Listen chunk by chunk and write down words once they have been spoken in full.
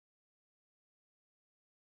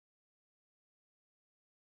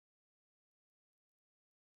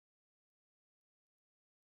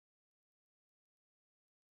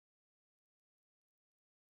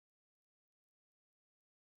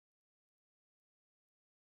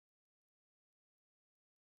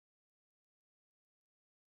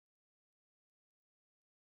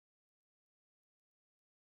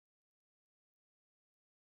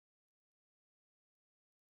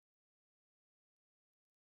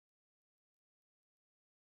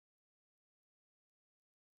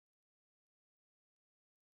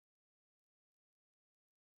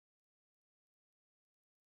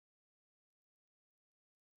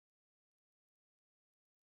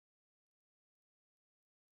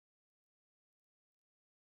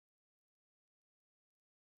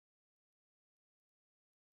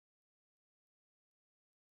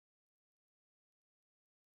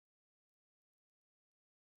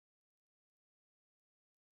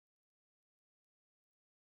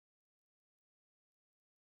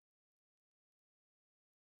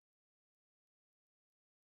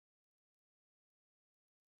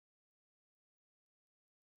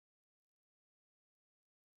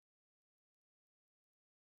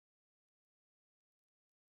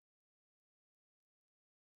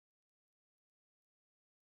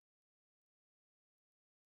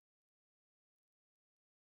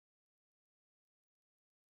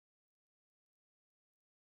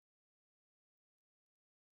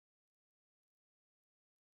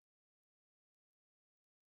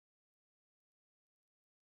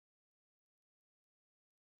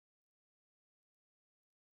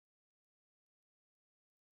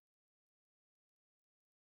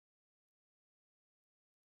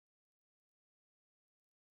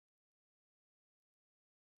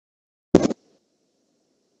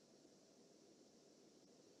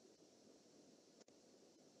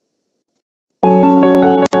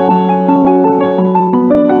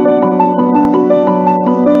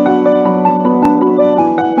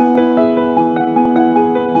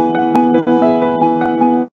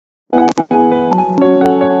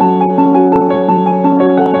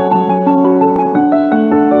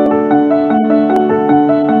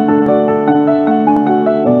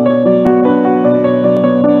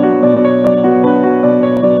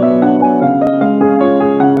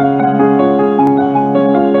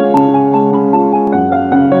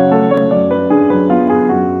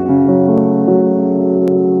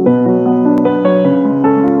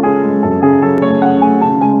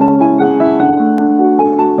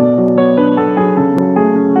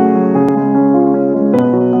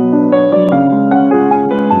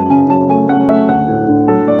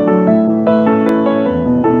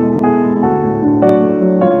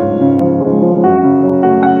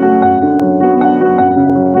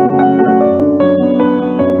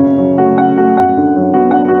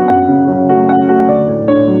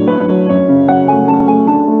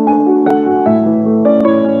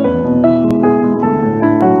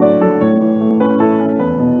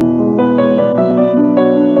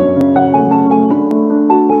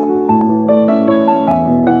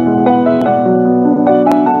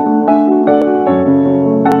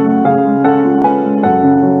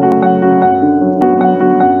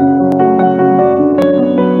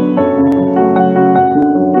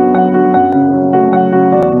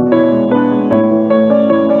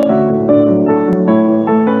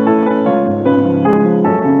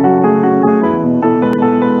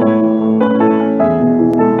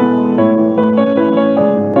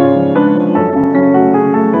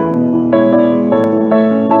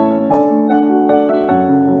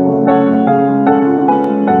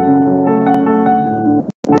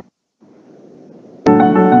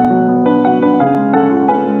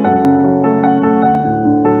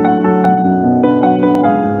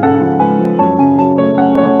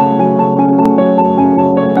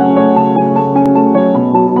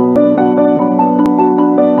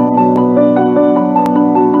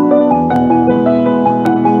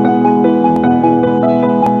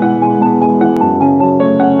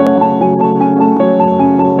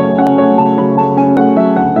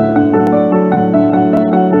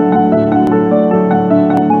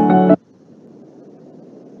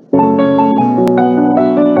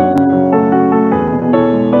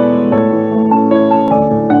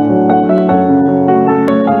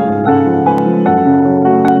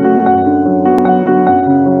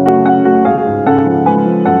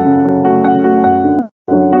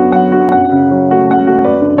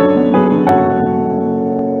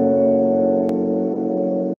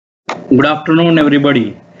Good afternoon,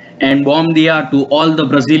 everybody, and bom dia to all the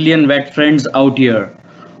Brazilian vet friends out here.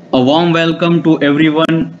 A warm welcome to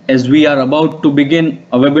everyone as we are about to begin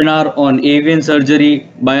a webinar on avian surgery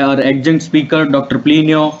by our adjunct speaker, Dr.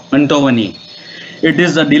 Plinio Mantovani. It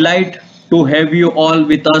is a delight to have you all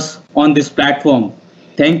with us on this platform.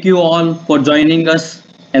 Thank you all for joining us,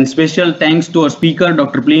 and special thanks to our speaker,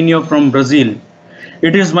 Dr. Plinio from Brazil.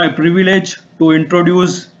 It is my privilege to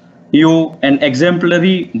introduce you an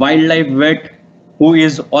exemplary wildlife vet who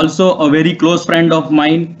is also a very close friend of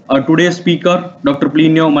mine, our today's speaker, Dr.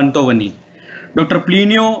 Plinio Mantovani. Dr.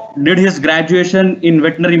 Plinio did his graduation in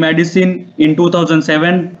veterinary medicine in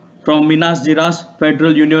 2007 from Minas Gerais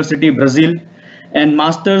Federal University, Brazil, and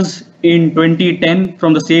master's in 2010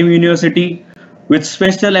 from the same university with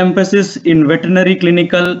special emphasis in veterinary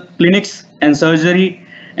clinics and surgery,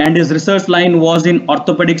 and his research line was in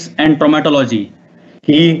orthopedics and traumatology.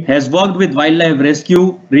 He has worked with wildlife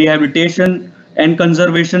rescue, rehabilitation, and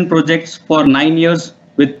conservation projects for 9 years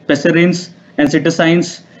with passerines and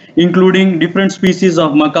cetaceans, including different species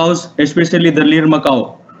of macaws, especially the Lear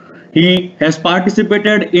macaw. He has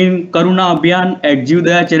participated in Karuna Avian at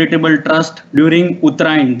Jivdaya Charitable Trust during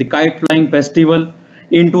Uttarayan, the kite flying festival,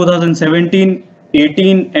 in 2017,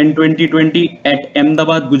 18, and 2020 at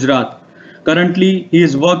Ahmedabad, Gujarat. Currently, he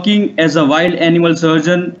is working as a wild animal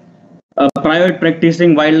surgeon, a private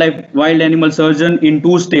practicing wild animal surgeon in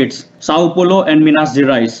two states, Sao Paulo and Minas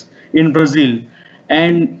Gerais in Brazil.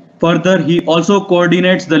 And further, he also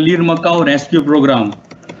coordinates the Lear Macaw rescue program.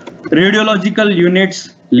 Radiological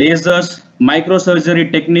units, lasers,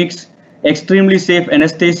 microsurgery techniques, extremely safe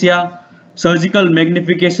anesthesia, surgical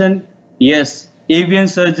magnification. Yes, avian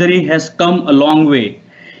surgery has come a long way.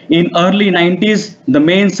 In early 90s, the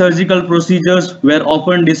main surgical procedures were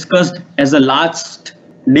often discussed as a last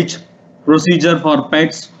ditch procedure for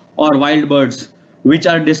pets or wild birds, which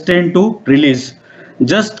are destined to release.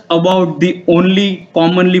 Just about the only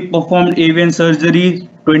commonly performed avian surgery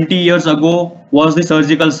 20 years ago was the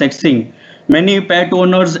surgical sexing. Many pet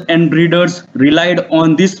owners and breeders relied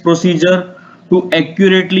on this procedure to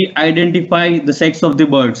accurately identify the sex of the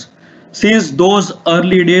birds. Since those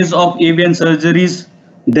early days of avian surgeries,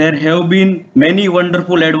 there have been many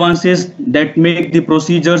wonderful advances that make the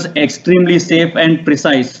procedures extremely safe and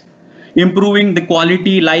precise, improving the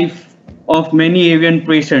quality life of many avian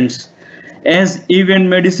patients. As avian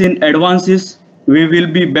medicine advances, we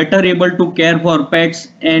will be better able to care for pets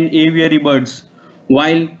and aviary birds,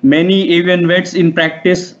 while many avian vets in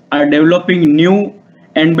practice are developing new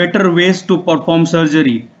and better ways to perform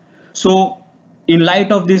surgery. So, in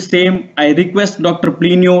light of this same, I request Dr.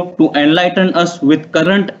 Plinio to enlighten us with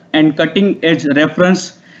current and cutting-edge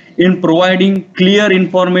reference in providing clear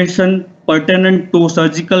information pertinent to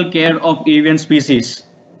surgical care of avian species.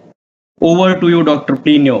 Over to you, Dr.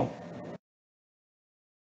 Plinio.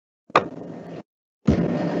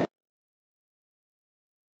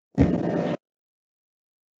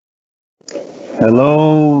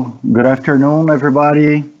 Hello, good afternoon,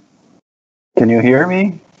 everybody. Can you hear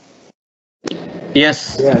me?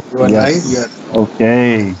 Yes. Yeah, you are live. Yes.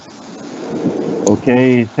 Okay.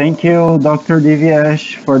 Okay, thank you, Dr.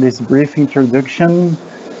 Divyesh, for this brief introduction.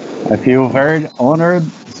 I feel very honored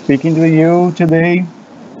speaking to you today,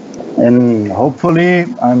 and hopefully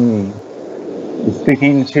I'm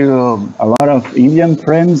speaking to a lot of Indian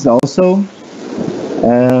friends also.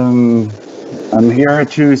 I'm here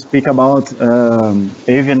to speak about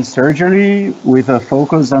avian surgery with a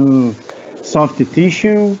focus on soft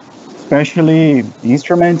tissue, especially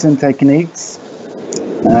instruments and techniques.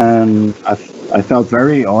 And I felt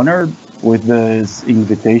very honored with this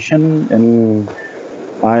invitation, and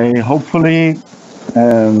I hopefully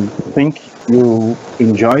think you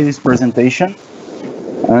enjoy this presentation.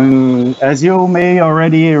 As you may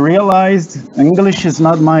already realized, English is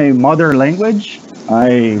not my mother language.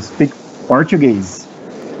 I speak Portuguese,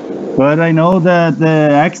 but I know that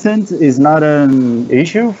the accent is not an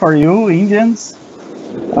issue for you Indians.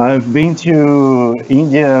 I've been to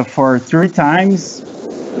India for 3 times,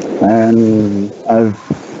 and I've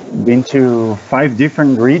been to 5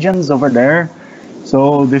 different regions over there.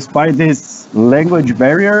 So despite this language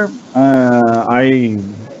barrier, I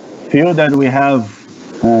feel that we have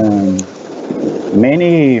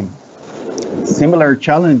many similar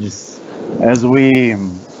challenges as we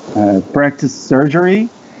practice surgery.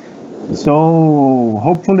 So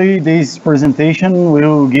hopefully this presentation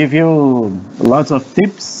will give you lots of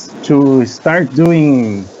tips to start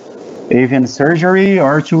doing avian surgery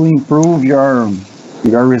or to improve your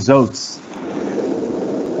results.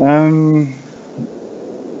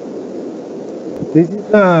 this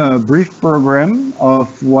is a brief program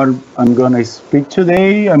of what I'm gonna speak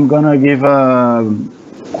today. I'm gonna give a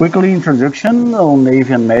quickly introduction on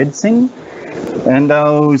avian medicine, and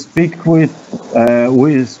I'll speak with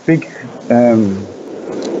we speak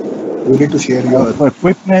You need to share your of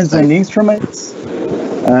equipment and slide. instruments.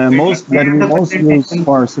 Most that we most use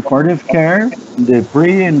for supportive care, the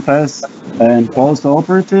pre and post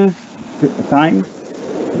operative time.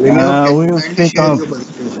 Plinio, We will kindly speak share of your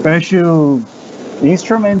presentation. special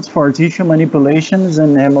instruments for tissue manipulations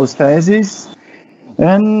and hemostasis.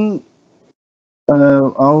 And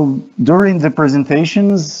I'll, during the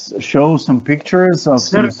presentations, show some pictures of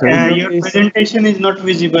Sir, some your surgeries. presentation is not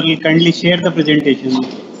visible. Kindly share the presentation.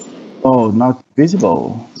 Oh, not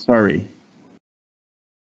visible. Sorry.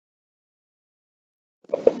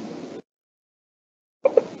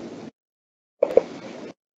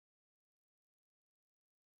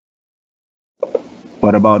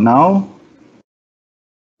 What about now?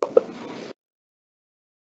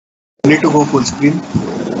 You need to go full screen.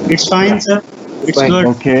 It's fine, sir. It's Fine. good.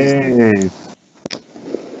 Okay.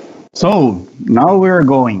 So now we're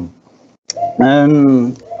going.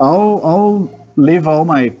 And I'll leave all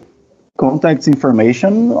my contact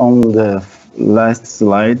information on the last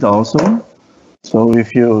slide also. So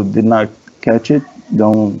if you did not catch it,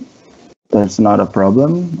 don't, that's not a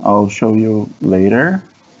problem. I'll show you later.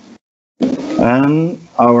 And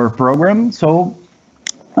our program. So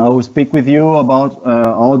I will speak with you about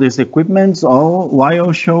all these equipments, all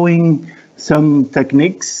while showing some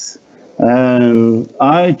techniques.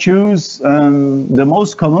 I choose the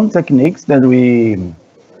most common techniques that we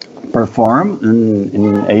perform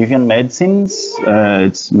in avian medicines.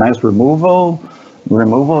 It's mass removals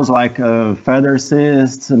like feather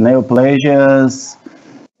cysts, neoplasias,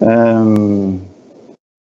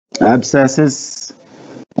 abscesses,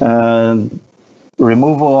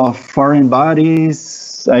 removal of foreign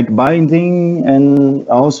bodies, egg binding, and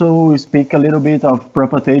also we speak a little bit of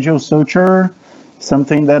propagation suture,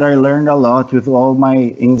 something that I learned a lot with all my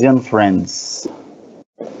Indian friends.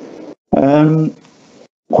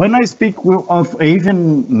 When I speak of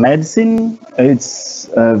avian medicine, it's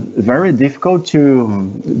very difficult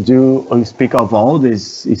to speak of all these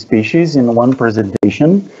species in one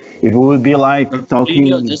presentation. It would be like talking.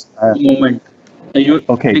 Plinio, just a moment.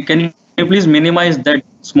 Okay. Can you please minimize that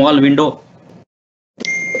small window?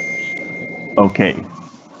 Okay.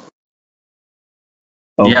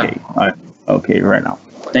 Okay. Yeah. Okay. Right now.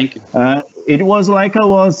 Thank you. It was like I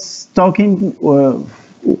was talking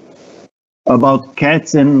about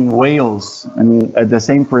cats and whales, and at the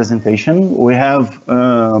same presentation, we have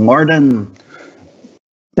more than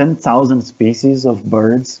 10,000 species of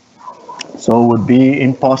birds, so it would be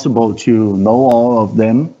impossible to know all of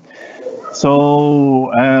them. So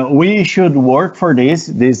we should work for this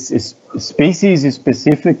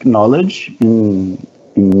species-specific knowledge in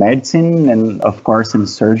medicine and of course in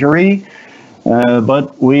surgery.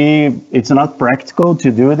 But it's not practical to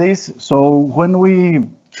do this. So when we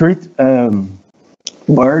treat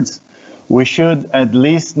birds, we should at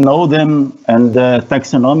least know them and the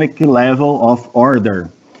taxonomic level of order.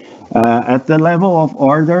 At the level of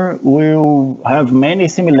order, we'll have many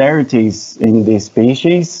similarities in the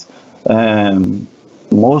species.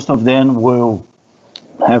 Most of them will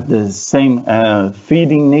have the same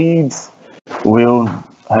feeding needs, will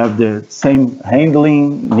have the same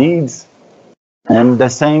handling needs, and the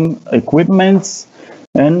same equipments,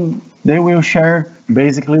 and they will share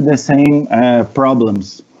basically the same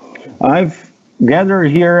problems. I've gathered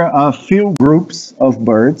here a few groups of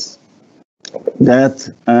birds that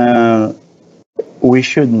we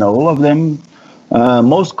should know of them.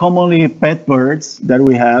 Most commonly pet birds that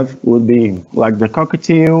we have would be like the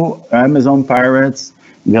cockatiel, Amazon parrots,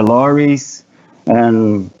 the lories,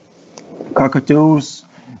 and cockatoos.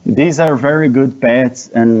 These are very good pets,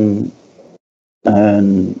 and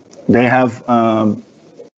they have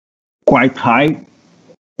quite high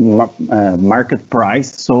market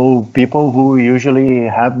price. So people who usually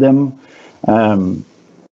have them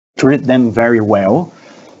treat them very well,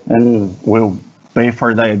 and will pay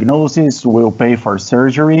for diagnosis, will pay for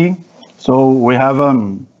surgery. So we have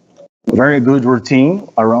a very good routine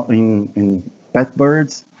around in pet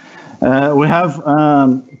birds. We have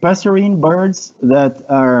passerine birds that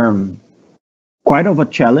are quite of a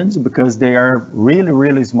challenge because they are really,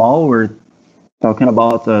 really small. We're talking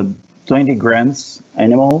about 20 grams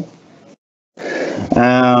animal,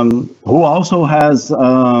 who also has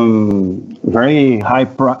very high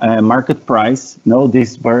market price.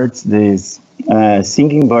 These birds, these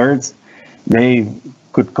singing birds, they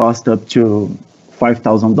could cost up to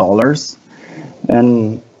 $5,000.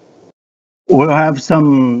 And we'll have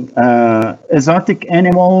some exotic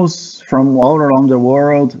animals from all around the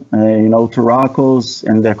world, turacos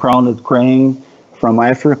and the crowned crane from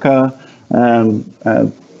Africa.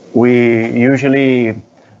 We usually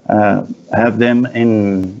have them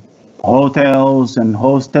in hotels and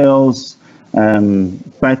hostels,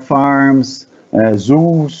 pet farms,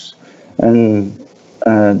 zoos, and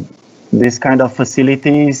these kind of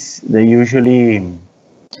facilities. They usually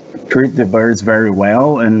treat the birds very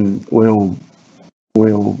well and will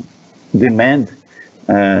demand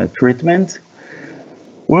treatment.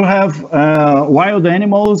 We'll have wild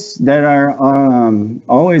animals that are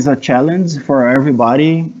always a challenge for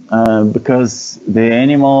everybody because the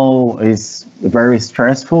animal is very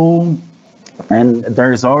stressful, and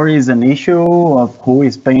there's always an issue of who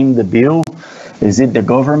is paying the bill. Is it the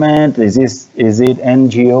government? Is it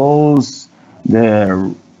NGOs,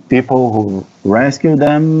 the people who rescue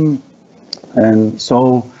them? And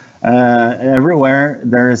so everywhere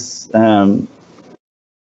there's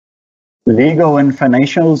legal and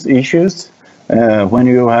financial issues when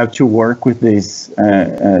you have to work with these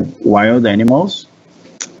wild animals.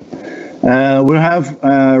 We have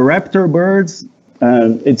raptor birds.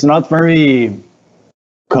 It's not very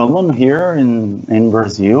common here in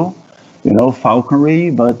Brazil,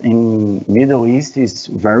 falconry, but in Middle East it's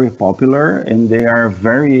very popular, and they are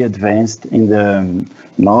very advanced in the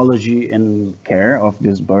knowledge and care of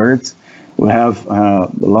these birds. We have a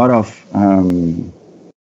lot of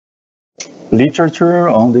literature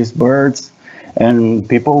on these birds, and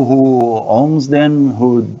people who owns them,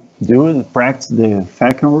 who do practice the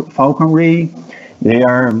falconry, they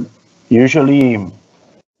are usually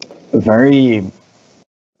very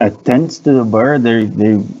attend to the bird.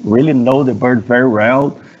 They really know the bird very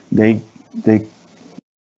well. They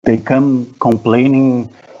come complaining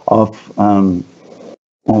of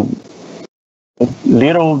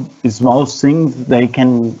little small things. They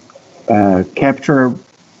can capture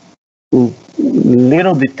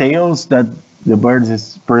little details that the bird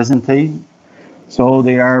is presenting. So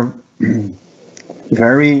they are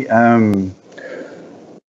very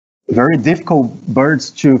very difficult birds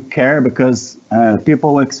to care because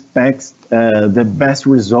people expect the best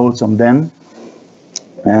results on them.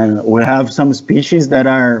 And we have some species that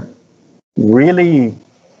are really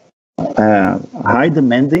high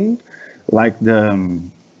demanding, like the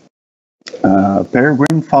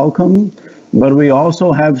peregrine falcon, but we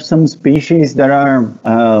also have some species that are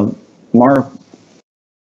more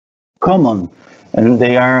common, and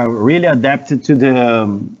they are really adapted to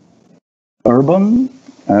the urban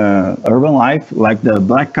life, like the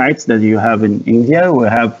black kites that you have in India. We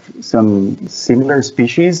have some similar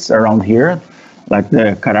species around here, like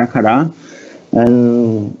the caracara.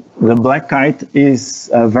 And the black kite is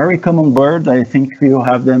a very common bird. I think you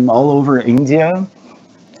have them all over India.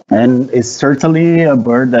 And it's certainly a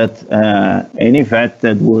bird that any vet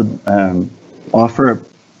that would offer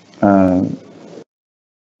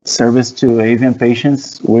service to avian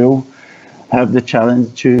patients will have the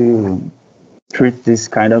challenge to treat this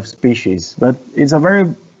kind of species. But it's a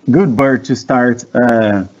very good bird to start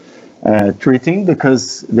treating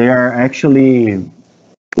because they are actually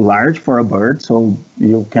large for a bird, so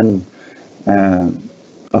you can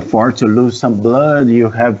afford to lose some blood. You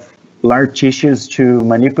have large tissues to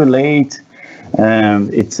manipulate.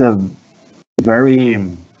 It's a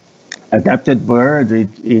very adapted bird.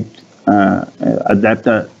 It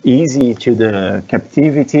adapted easy to the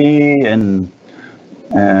captivity and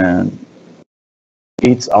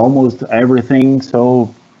eats almost everything.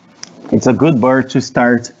 So it's a good bird to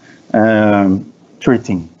start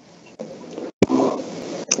treating.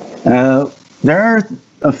 There are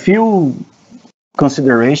a few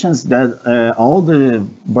considerations that all the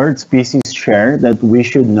bird species share that we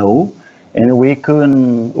should know, and we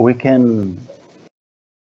can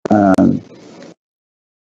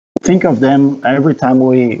think of them every time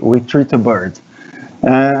we treat a bird.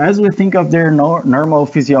 As we think of their normal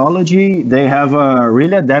physiology, they have a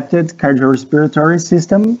really adapted cardiorespiratory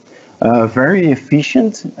system, a very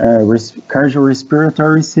efficient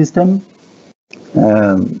cardiorespiratory system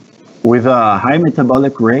with a high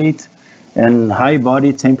metabolic rate and high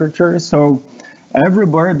body temperature. So every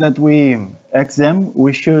bird that we examine,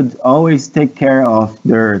 we should always take care of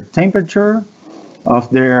their temperature, of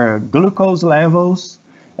their glucose levels,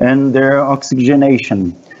 and their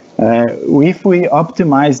oxygenation. If we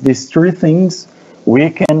optimize these three things, we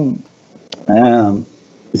can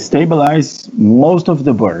stabilize most of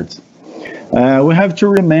the birds. We have to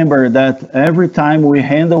remember that every time we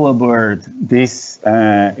handle a bird, this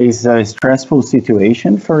is a stressful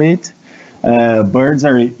situation for it. Birds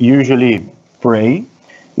are usually prey.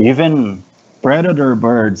 Even predator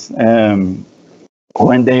birds,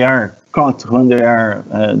 when they are caught, when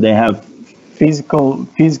they have physical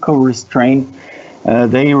restraint,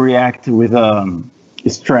 they react with a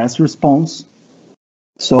stress response.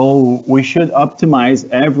 So we should optimize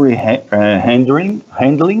every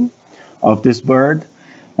handling of this bird.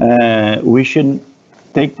 We should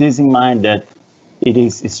take this in mind that it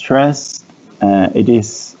is stress, it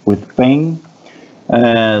is with pain.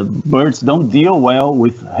 Birds don't deal well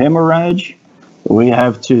with hemorrhage. We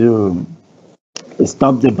have to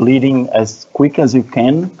stop the bleeding as quick as you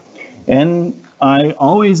can. And I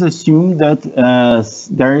always assume that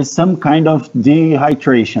there is some kind of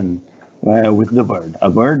dehydration with the bird. A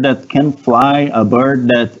bird that can fly, a bird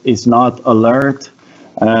that is not alert,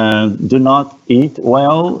 do not eat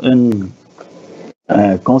well, and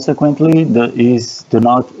consequently do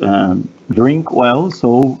not drink well.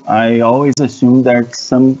 So I always assume there's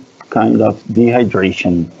some kind of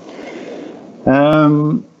dehydration.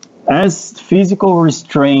 As physical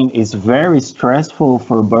restraint is very stressful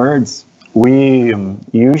for birds, we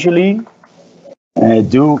usually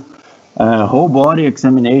do whole body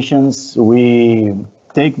examinations. We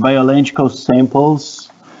take biological samples.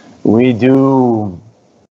 We do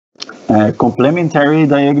complementary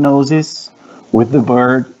diagnosis with the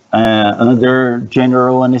bird under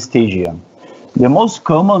general anesthesia. The most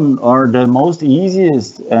common or the most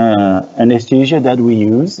easiest anesthesia that we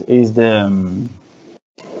use is the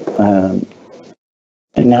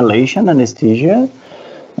inhalation anesthesia,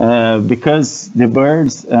 because the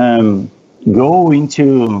birds go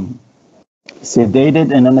into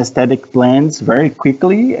sedated and anesthetic plants very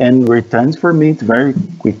quickly and returns from it very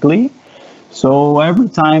quickly. So every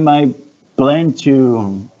time I plan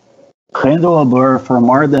to handle a bird for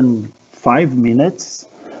more than 5 minutes,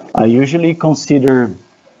 I usually consider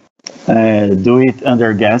do it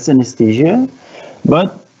under gas anesthesia.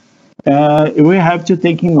 But we have to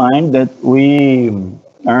take in mind that we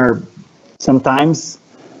are sometimes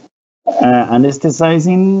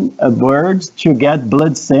anesthetizing birds to get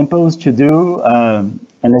blood samples to do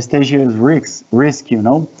anesthesia risk, you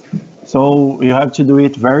know. So you have to do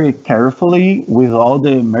it very carefully with all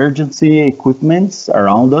the emergency equipments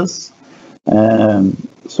around us.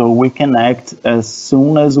 So we can act as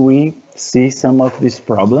soon as we see some of these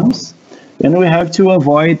problems. And we have to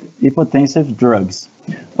avoid hypotensive drugs.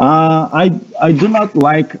 I do not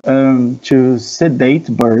like to sedate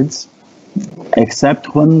birds,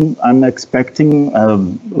 except when I'm expecting a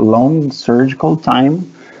long surgical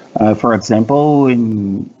time, for example,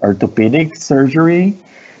 in orthopedic surgery,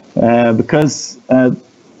 because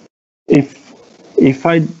if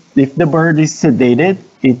the bird is sedated,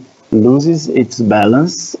 it loses its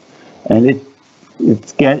balance and it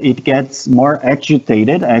gets more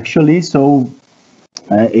agitated actually. So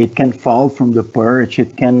it can fall from the perch.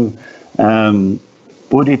 It can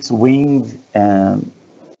put its wing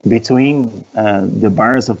between the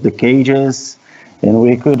bars of the cages, and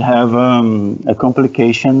we could have a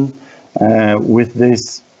complication with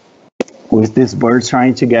this bird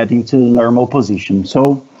trying to get into normal position.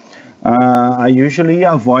 So I usually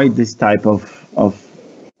avoid this type of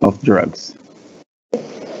drugs.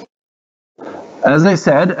 As I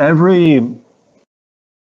said, every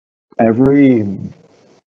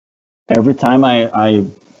time I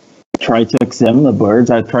try to examine the birds,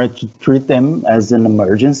 I try to treat them as an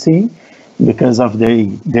emergency because of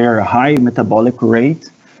their high metabolic rate.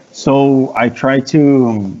 So I try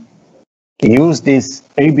to use this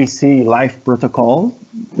ABC life protocol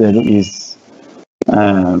that is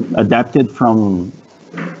adapted from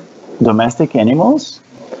domestic animals.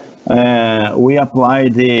 We apply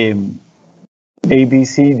the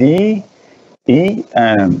ABCDE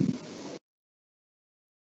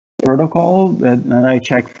protocol that I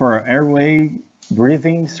check for airway,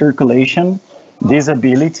 breathing, circulation,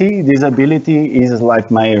 disability. Disability is like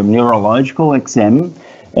my neurological exam.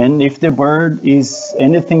 And if the bird is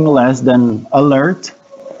anything less than alert,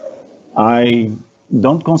 I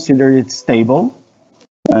don't consider it stable.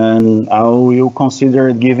 And I will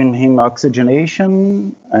consider giving him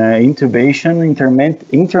oxygenation, intubation,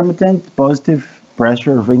 intermittent positive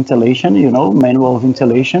pressure ventilation, manual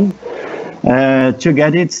ventilation, to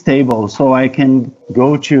get it stable. So I can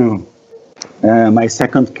go to my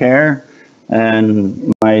second care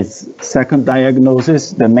and my second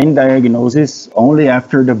diagnosis, the main diagnosis, only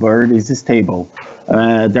after the bird is stable.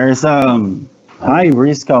 There's a high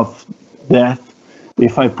risk of death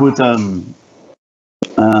if I put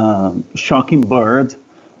shocking bird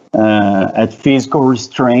at physical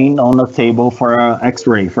restraint on a table for an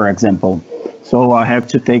X-ray, for example. So I have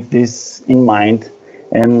to take this in mind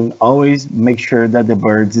and always make sure that the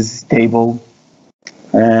bird is stable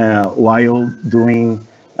while doing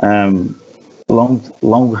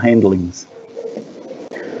long handlings.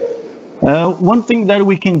 One thing that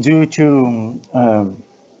we can do to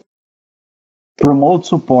promote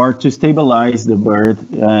support to stabilize the bird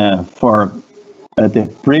for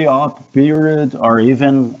the pre-op period or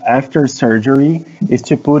even after surgery is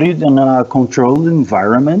to put it in a controlled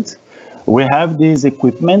environment. We have this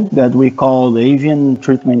equipment that we call the Avian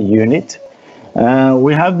Treatment Unit.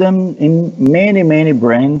 We have them in many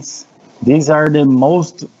brands. These are the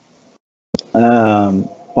most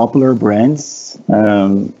popular brands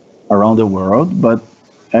around the world, but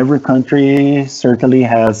every country certainly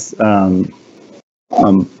has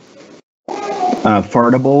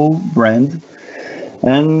affordable brand.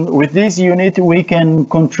 And with this unit, we can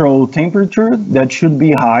control temperature that should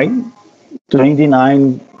be high.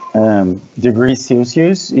 29 degrees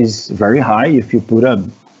Celsius is very high. If you put a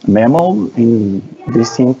mammal in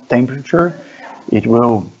this temperature, it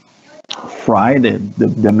will fry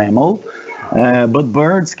the mammal. But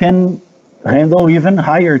birds can handle even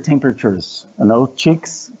higher temperatures. You know,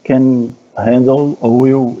 chicks can handle or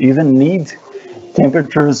will even need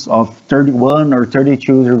temperatures of 31 or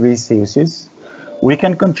 32 degrees Celsius. We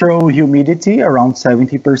can control humidity around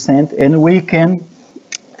 70%, and we can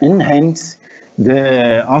enhance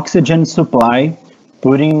the oxygen supply,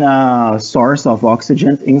 putting a source of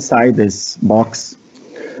oxygen inside this box.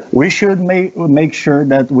 We should make sure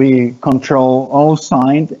that we control all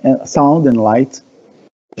sound and light.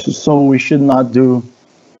 So we should not do,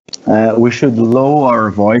 we should lower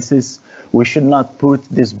our voices. We should not put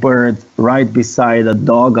this bird right beside a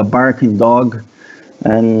dog, a barking dog,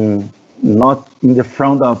 and not in the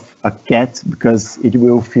front of a cat, because it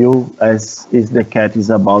will feel as if the cat is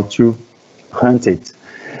about to hunt it.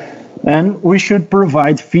 And we should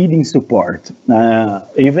provide feeding support,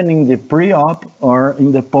 even in the pre-op or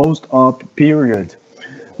in the post-op period.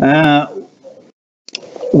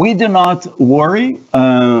 We do not worry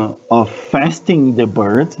of fasting the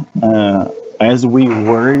bird as we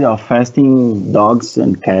worry of fasting dogs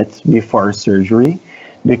and cats before surgery,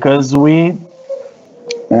 because we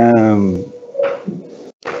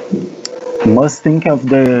must think of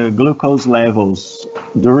the glucose levels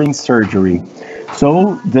during surgery.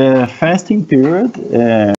 So the fasting period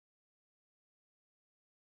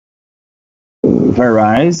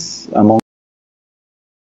varies among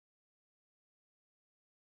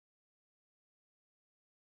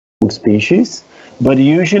species, but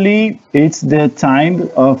usually it's the time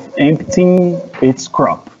of emptying its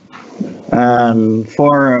crop.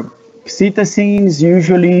 For cetaceans,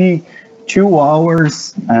 usually 2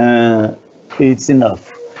 hours it's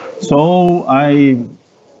enough. So I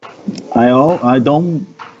don't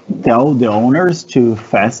tell the owners to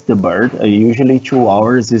fast the bird. Usually 2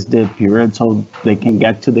 hours is the period, so they can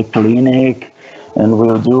get to the clinic, and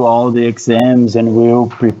we'll do all the exams, and we'll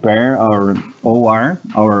prepare our OR,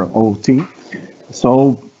 our OT.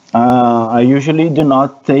 So I usually do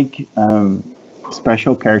not take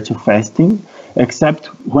special care to fasting, except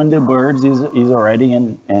when the bird is already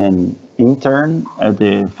an intern at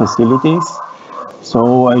the facilities.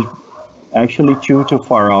 So actually 2 to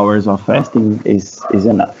 4 hours of fasting is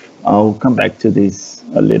enough. I'll come back to this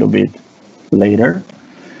a little bit later.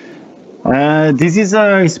 This is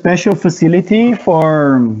a special facility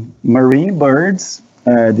for marine birds.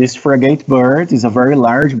 This frigate bird is a very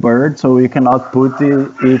large bird, so you cannot put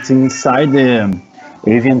it inside the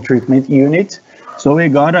avian treatment unit. So we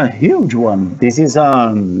got a huge one. This is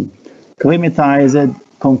a climatized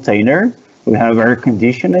container. We have air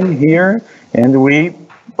conditioning here, and we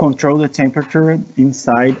control the temperature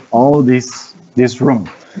inside all this room.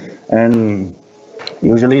 And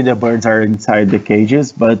usually the birds are inside the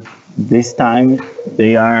cages, but this time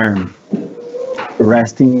they are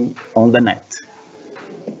resting on the net.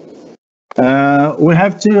 We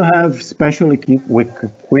have to have special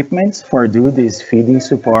equipment for do this feeding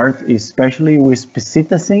support, especially with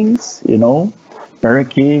cetaceans, you know,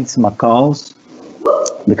 parakeets, macaws.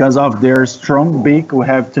 Because of their strong beak, we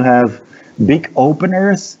have to have beak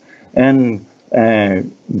openers and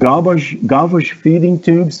gauge feeding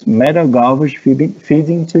tubes, metal gauge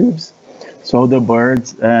feeding tubes, so the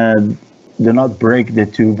birds do not break the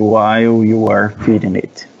tube while you are feeding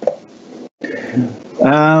it.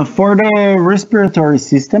 For the respiratory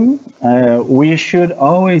system, we should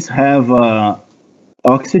always have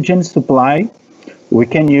oxygen supply. We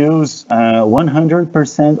can use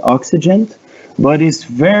 100% oxygen, but it's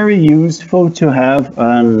very useful to have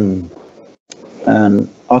an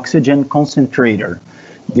oxygen concentrator.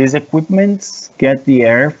 These equipments get the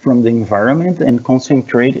air from the environment and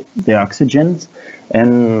concentrate the oxygen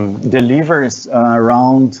and delivers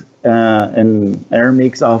around an air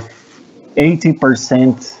mix of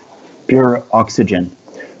 80% pure oxygen.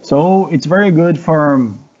 So it's very good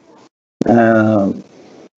for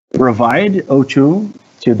provide O2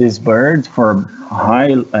 to these birds for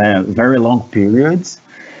very long periods,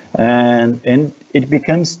 and it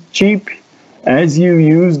becomes cheap as you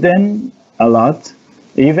use them a lot,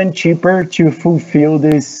 even cheaper to fulfill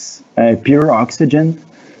this pure oxygen,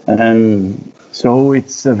 and so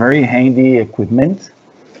it's a very handy equipment.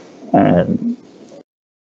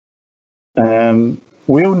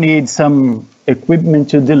 We'll need some equipment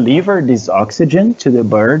to deliver this oxygen to the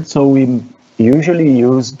bird, so we usually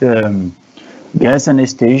use the gas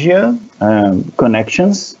anesthesia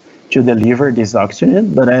connections to deliver this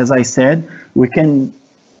oxygen, but as I said, we can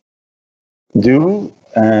do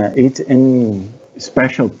it in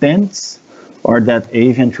special tents or that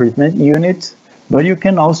avian treatment unit, but you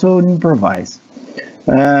can also improvise.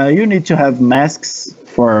 You need to have masks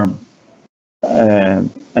for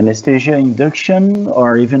anesthesia induction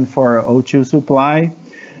or even for O2 supply.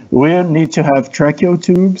 We'll need to have tracheal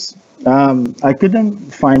tubes. I couldn't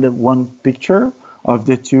find one picture of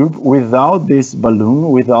the tube without this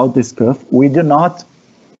balloon, without this cuff. We do not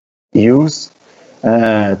use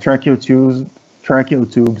tracheal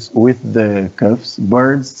tubes with the cuffs.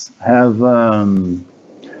 Birds have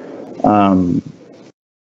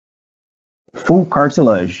full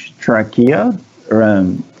cartilage trachea,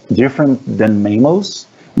 different than mammals.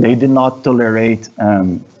 They do not tolerate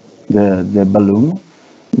the balloon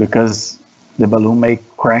because the balloon may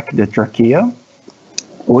crack the trachea.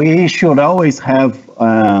 We should always have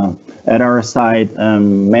at our side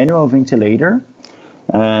manual ventilator.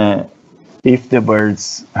 If the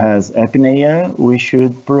birds has apnea, we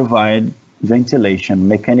should provide ventilation,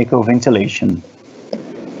 mechanical ventilation.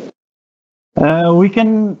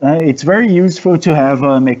 It's very useful to have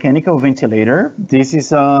a mechanical ventilator. This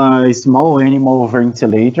is a small animal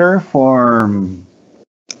ventilator for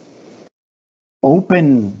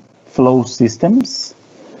open flow systems.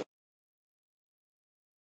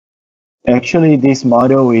 Actually, this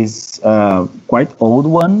model is quite old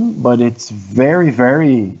one, but it's very,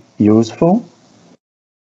 very useful.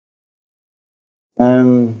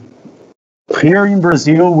 Here in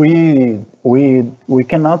Brazil, we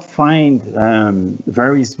cannot find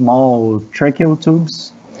very small tracheal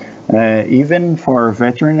tubes, even for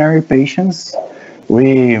veterinary patients.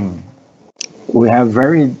 We have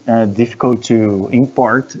very difficult to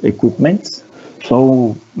import equipment,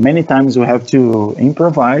 so many times we have to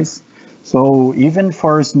improvise. So even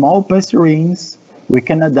for small passerines, we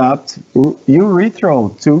can adapt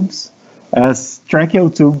urethral tubes as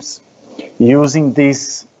tracheal tubes using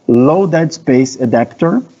this low dead space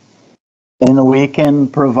adapter, and we can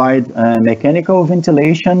provide mechanical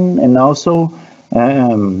ventilation and also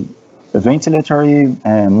ventilatory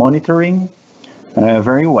monitoring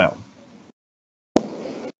very well.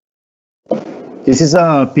 This is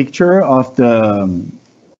a picture of the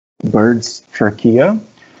bird's trachea.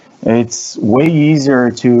 It's way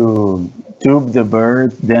easier to tube the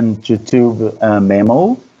bird than to tube a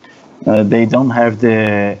mammal. They don't have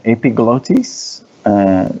the epiglottis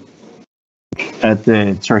at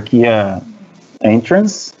the trachea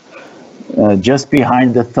entrance. Just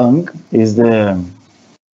behind the tongue is the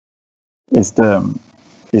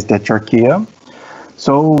trachea.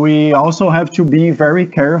 So we also have to be very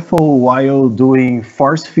careful while doing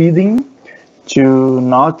force feeding to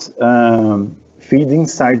not feed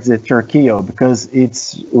inside the trachea, because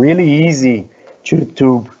it's really easy to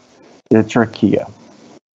tube the trachea.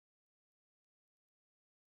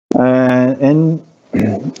 And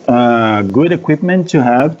good equipment to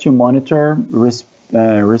have to monitor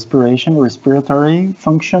respiratory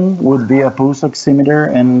function would be a pulse oximeter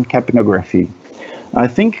and capnography. I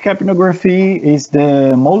think capnography is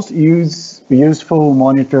the most useful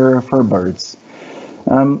monitor for birds.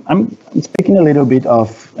 I'm speaking a little bit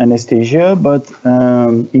of anesthesia, but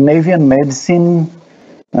in avian medicine,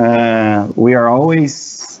 we are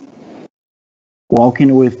always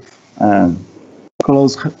walking with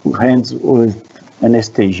close hands with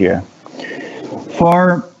anesthesia.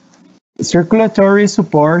 For circulatory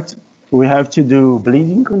support, we have to do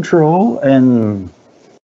bleeding control, and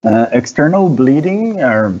external bleeding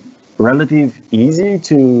are relatively easy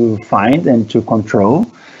to find and to control.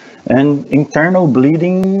 And internal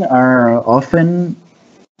bleeding are often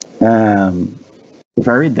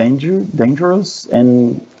very dangerous,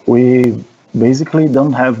 and we basically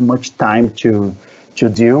don't have much time to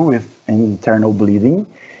deal with internal bleeding.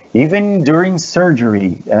 Even during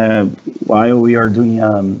surgery, while we are doing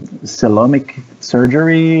coelomic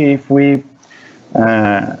surgery, if we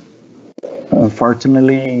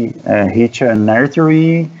unfortunately hit an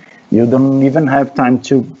artery, you don't even have time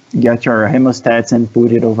to get your hemostats and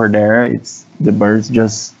put it over there. The bird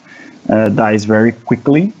just dies very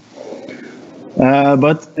quickly.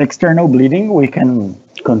 But external bleeding we can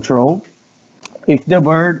control. If the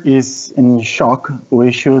bird is in shock,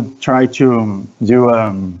 we should try to do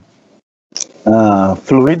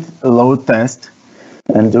fluid load test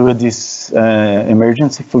and do this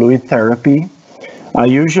emergency fluid therapy. I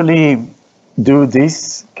usually do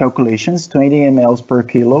these calculations, 20 mLs per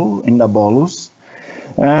kilo in the bolus.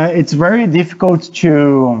 It's very difficult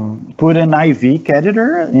to put an IV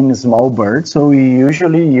catheter in a small bird, so we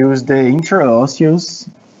usually use the intraosseous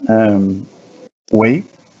way.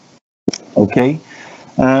 Okay.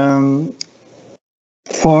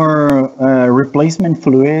 For replacement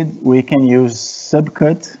fluid, we can use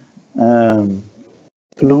subcut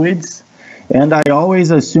fluids, and I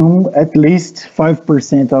always assume at least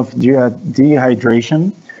 5% of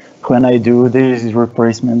dehydration when I do these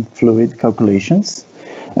replacement fluid calculations.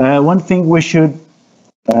 One thing we should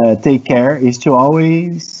take care is to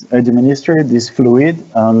always administer this fluid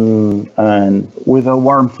with a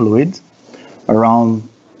warm fluid around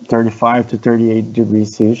 35 to 38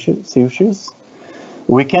 degrees Celsius.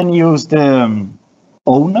 We can use the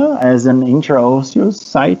ulna as an intraosseous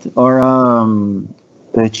site or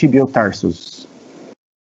the tibial tarsus.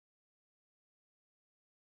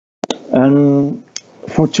 And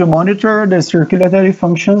to monitor the circulatory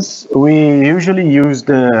functions, we usually use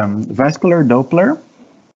the vascular Doppler.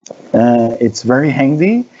 It's very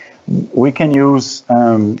handy. We can use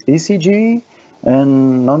ECG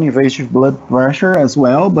and non-invasive blood pressure as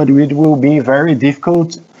well, but it will be very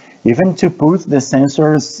difficult even to put the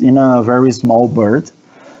sensors in a very small bird.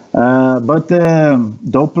 But the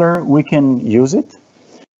Doppler, we can use it.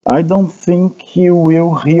 I don't think you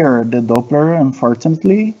will hear the Doppler,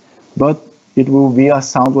 unfortunately, but it will be a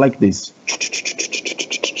sound like this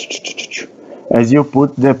as you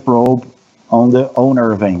put the probe on the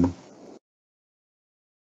ulnar vein.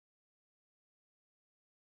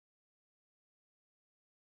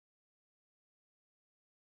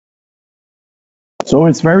 So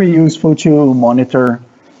it's very useful to monitor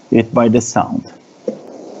it by the sound.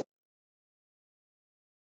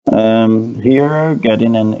 Here,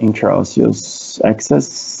 getting an intraosseous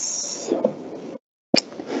access.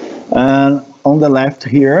 And on the left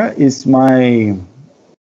here is my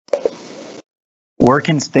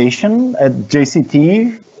working station at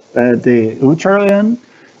JCT, the Ultralion,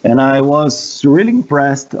 and I was really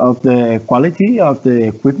impressed of the quality of the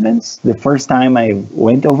equipment the first time I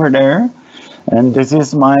went over there. And this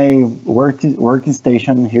is my working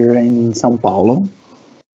station here in São Paulo.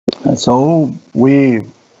 And so we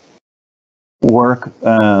work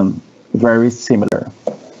very similar.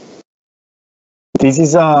 This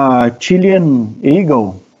is a Chilean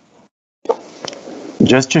eagle,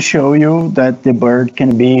 just to show you that the bird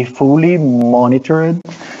can be fully monitored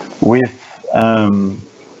with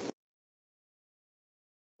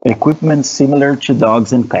equipment similar to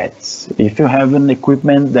dogs and cats. If you have an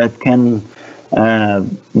equipment that can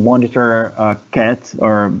monitor a cat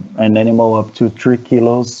or an animal up to 3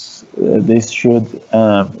 kilos, this should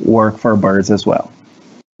work for birds as well.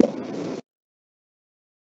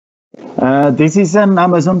 This is an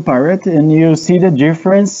Amazon parrot, and you see the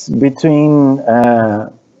difference between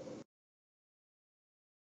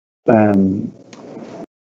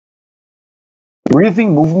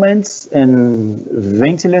breathing movements and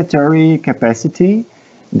ventilatory capacity.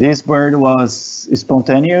 This bird was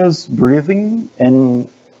spontaneous breathing, and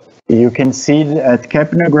you can see at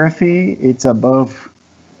capnography it's above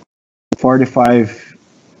 45,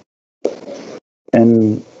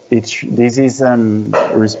 and this is an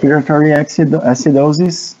respiratory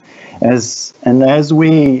acidosis. As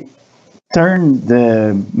we turn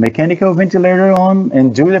the mechanical ventilator on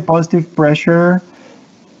and do the positive pressure,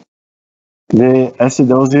 the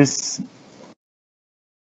acidosis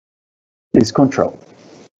is controlled.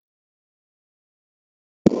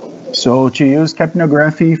 So to use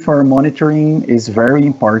capnography for monitoring is very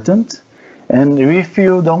important. And if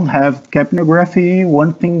you don't have capnography,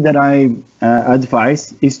 one thing that I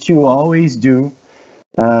advise is to always do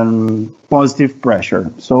positive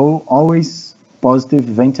pressure. So always positive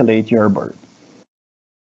ventilate your bird.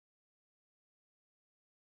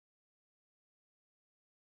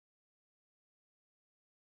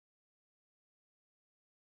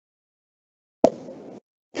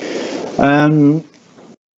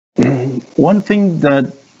 One thing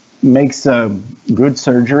that makes a good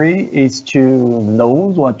surgery is to know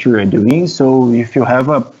what you're doing. So if you have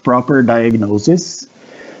a proper diagnosis,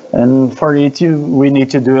 and for it, we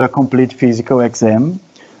need to do a complete physical exam,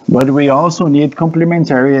 but we also need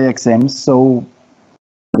complementary exams. So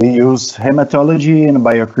we use hematology and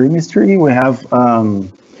biochemistry. We have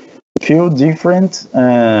few different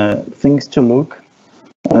things to look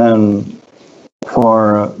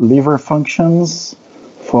for liver functions,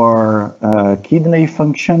 for kidney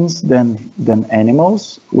functions than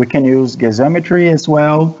animals. We can use gasometry as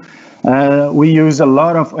well. We use a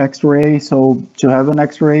lot of X-ray, so to have an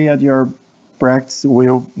X-ray at your practice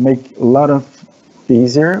will make it a lot of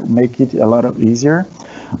easier.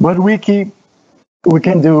 But we can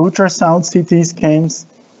do ultrasound, CT scans.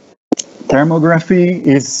 Thermography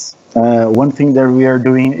is one thing that we are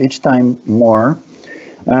doing each time more.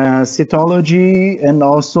 Cytology and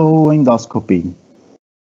also endoscopy.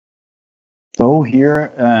 So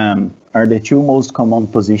here are the two most common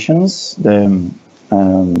positions, the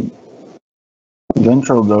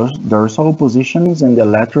ventral dorsal positions and the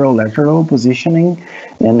lateral positioning.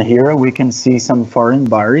 And here we can see some foreign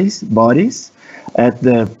bodies at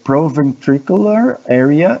the proventricular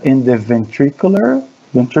area in the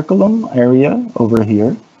ventriculum area over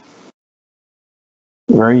here.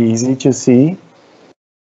 Very easy to see.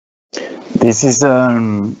 This is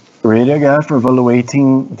radiograph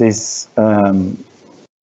evaluating this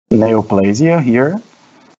neoplasia here.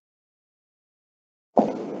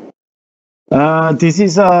 This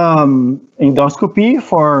is endoscopy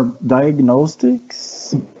for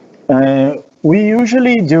diagnostics. We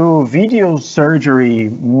usually do video surgery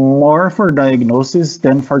more for diagnosis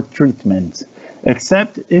than for treatment,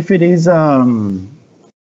 except if it is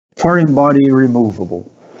foreign body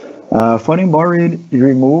removable. Foreign body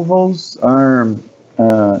removals are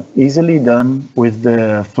easily done with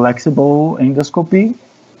the flexible endoscopy,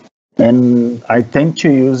 and I tend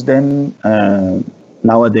to use them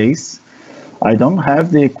nowadays. I don't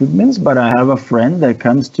have the equipment, but I have a friend that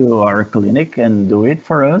comes to our clinic and do it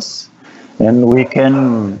for us. And we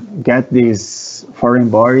can get these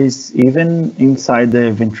foreign bodies even inside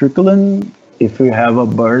the ventriculum. If we have a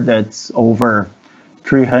bird that's over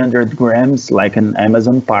 300 grams, like an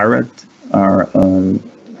Amazon parrot, or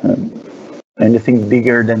anything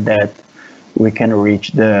bigger than that, we can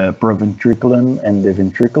reach the proventriculum and the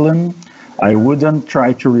ventriculum. I wouldn't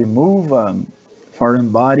try to remove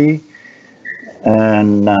foreign body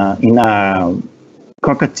and in a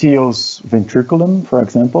cockatiel's ventriculum, for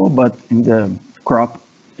example, but in the crop,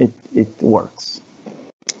 it works.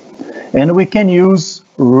 And we can use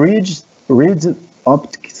rigid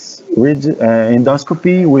optics,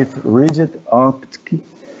 endoscopy with rigid optics,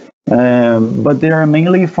 but they are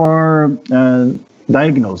mainly for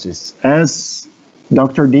diagnosis. As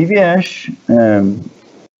Dr. Divyesh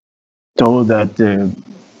told at the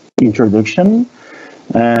introduction,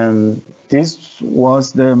 and this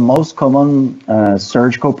was the most common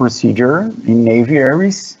surgical procedure in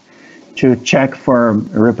aviaries to check for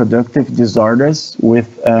reproductive disorders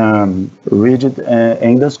with rigid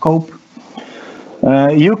endoscope.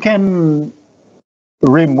 You can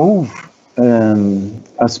remove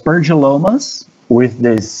aspergillomas with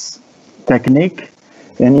this technique,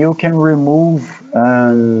 and you can remove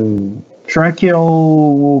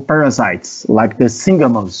tracheal parasites like the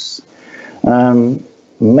syngamous.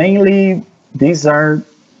 Mainly, these are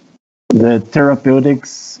the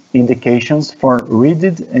therapeutics indications for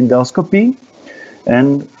rigid endoscopy,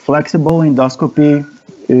 and flexible endoscopy,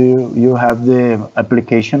 you have the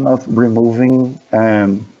application of removing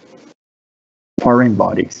foreign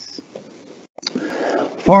bodies.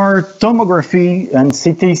 For tomography and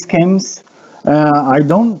CT scans, I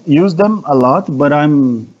don't use them a lot, but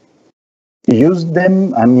I'm using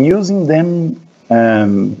them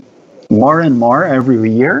more and more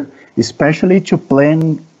every year, especially to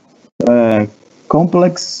plan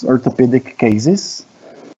complex orthopedic cases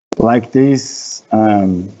like these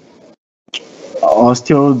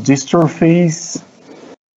osteodystrophies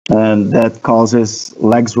that causes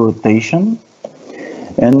legs rotation.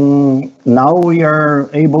 And now we are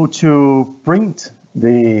able to print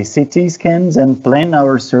the CT scans and plan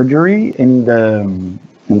our surgery in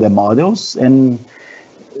the models, and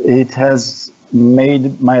it has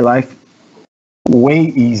made my life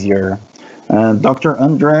way easier. Dr.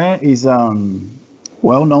 Andre is a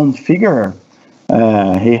well-known figure.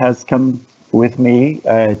 He has come with me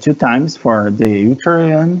 2 times for the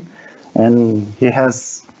uterine, and he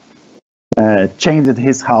has changed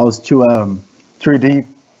his house to a 3D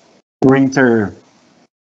printer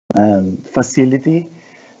facility,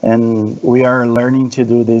 and we are learning to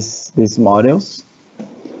do these models.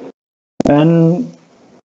 And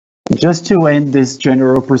just to end these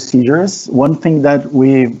general procedures, one thing that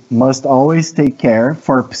we must always take care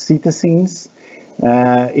for psittacines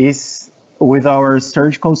is with our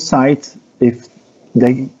surgical site, if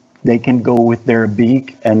they can go with their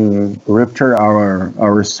beak and rupture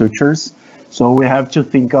our sutures. So we have to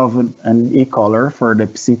think of an e-collar for the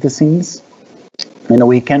psittacines, and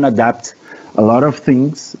we can adapt a lot of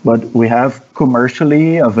things, but we have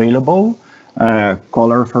commercially available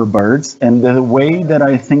collar for birds, and the way that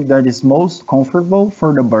I think that is most comfortable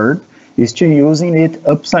for the bird is to using it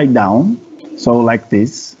upside down, so like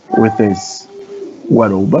this, with this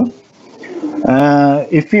guaruba.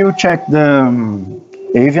 If you check the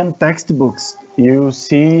avian textbooks, you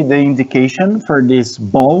see the indication for these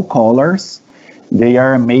ball collars. They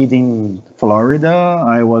are made in Florida.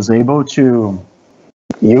 I was able to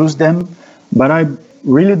use them, but I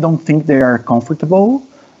really don't think they are comfortable,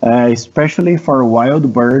 especially for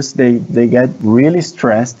wild birds. They get really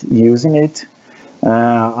stressed using it.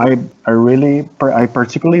 I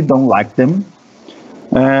particularly don't like them.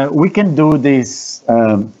 We can do this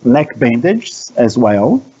neck bandage as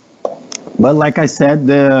well, but like I said,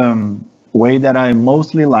 the way that I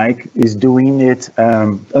mostly like is doing it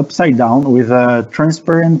upside down with a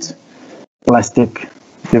transparent plastic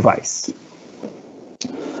device.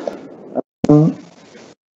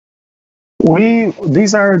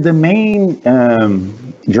 These are the main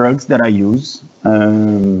drugs that I use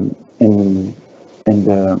in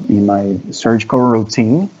my surgical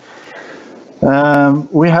routine.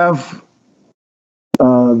 We have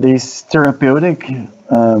this therapeutic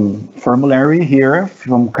formulary here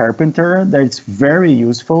from Carpenter that's very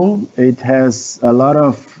useful. It has a lot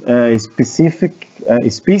of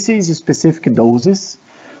species-specific doses,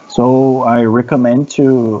 so I recommend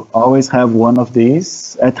to always have one of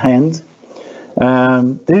these at hand.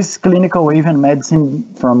 This clinical avian medicine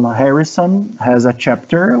from Harrison has a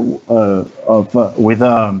chapter with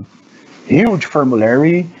a huge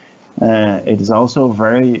formulary. It is also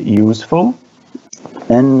very useful,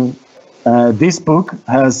 and this book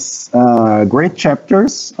has great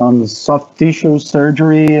chapters on soft tissue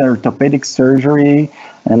surgery, orthopedic surgery,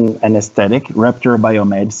 and anesthetic, raptor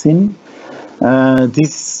biomedicine.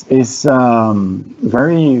 This is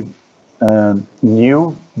very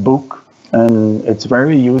new book, and it's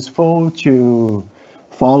very useful to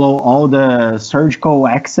follow all the surgical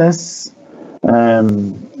access.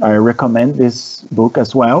 I recommend this book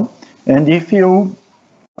as well. And if you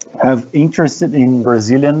have interested in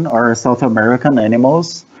Brazilian or South American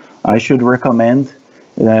animals, I should recommend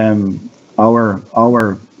our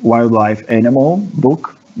wildlife animal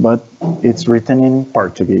book, but it's written in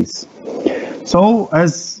Portuguese. So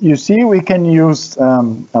as you see, we can use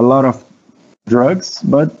a lot of drugs,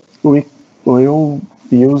 but we will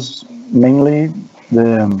use mainly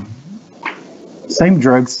the same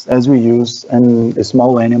drugs as we use in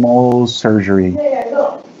small animal surgery.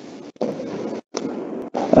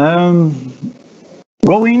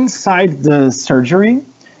 Go inside the surgery.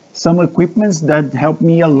 Some equipments that help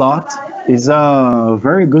me a lot is a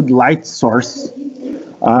very good light source.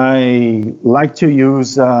 I like to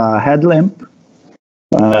use a headlamp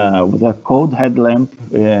with a cold headlamp,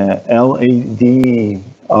 LED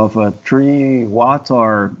of a 3 watt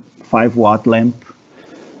or 5 watt lamp.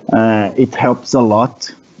 It helps a lot.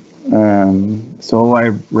 So I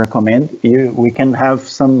recommend we can have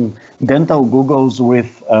some dental goggles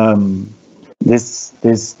with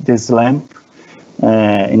this lamp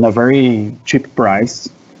in a very cheap price.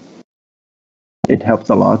 It helps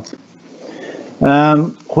a lot.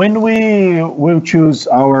 When we will choose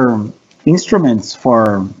our instruments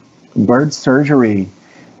for bird surgery,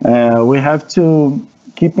 we have to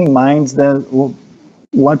keep in mind that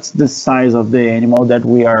what's the size of the animal that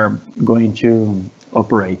we are going to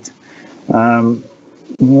operate.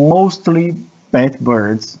 Mostly pet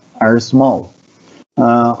birds are small.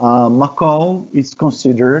 A macaw is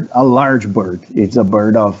considered a large bird. It's a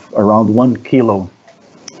bird of around 1 kilo,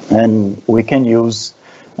 and we can use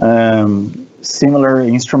similar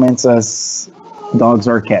instruments as dogs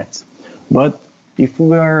or cats. But if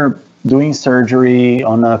we are doing surgery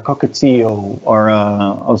on a cockatiel or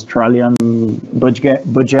a Australian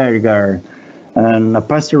budgerigar and a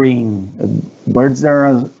passerine, birds that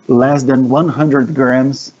are less than 100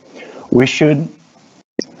 grams, we should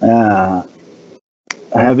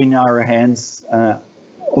have in our hands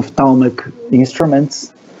ophthalmic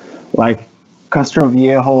instruments like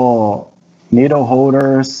Castroviejo needle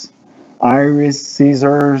holders, iris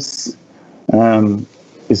scissors,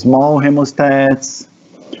 small hemostats.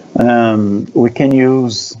 We can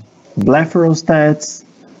use blepharostats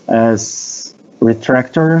as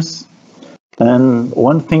retractors. And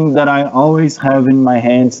one thing that I always have in my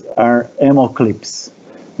hands are ammo clips.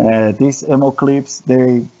 These ammo clips,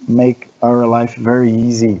 they make our life very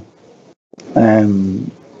easy.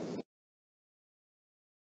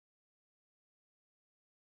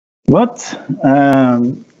 But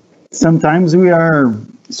sometimes we are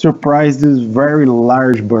surprised with very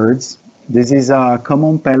large birds. This is a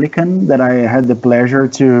common pelican that I had the pleasure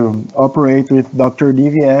to operate with Dr.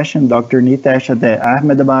 Divyesh and Dr. Nitesh at the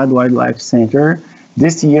Ahmedabad Wildlife Center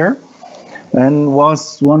this year, and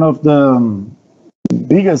was one of the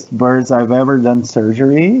biggest birds I've ever done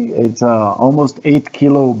surgery. It's a almost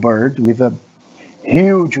 8-kilo bird with a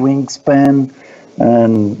huge wingspan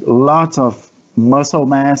and lots of muscle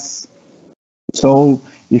mass. So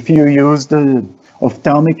if you use the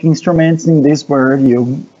ophthalmic instruments in this bird,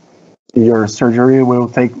 your surgery will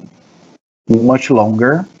take much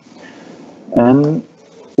longer. And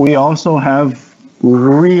we also have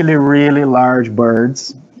really, really large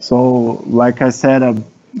birds. So like I said,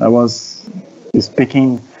 I was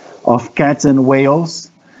speaking of cats and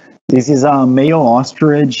whales. This is a male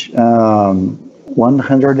ostrich,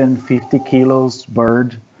 150 kilos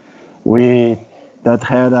bird that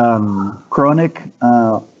had chronic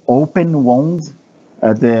open wound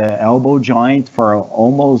at the elbow joint for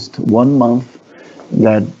almost 1 month.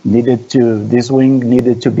 This wing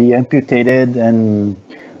needed to be amputated, and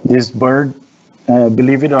this bird,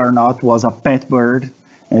 believe it or not, was a pet bird,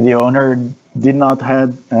 and the owner did not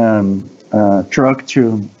have a truck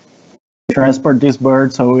to transport this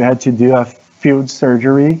bird, so we had to do a field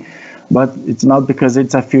surgery. But it's not because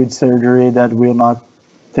it's a field surgery that will not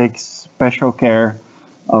take special care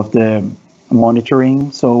of the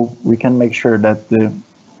monitoring, so we can make sure that the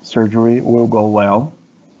surgery will go well.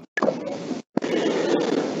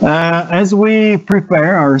 As we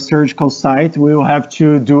prepare our surgical site, we will have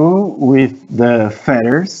to do with the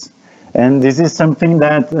feathers, and this is something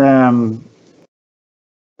that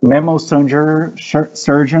mammal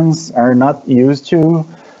surgeons are not used to,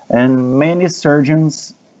 and many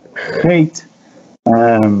surgeons hate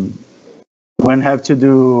when have to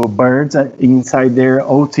do birds inside their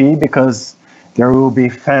OT because there will be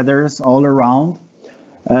feathers all around.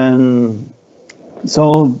 And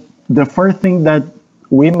so the first thing that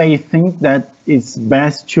we may think that it's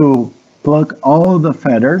best to pluck all the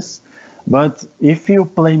feathers, but if you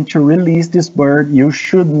plan to release this bird, you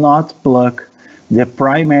should not pluck the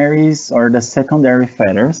primaries or the secondary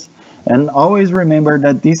feathers. And always remember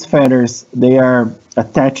that these feathers, they are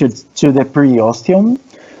attached to the periosteum,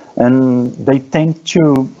 and they tend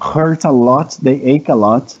to hurt a lot, they ache a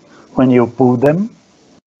lot when you pull them.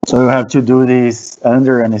 So you have to do this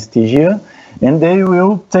under anesthesia, and they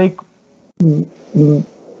will take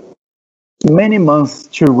many months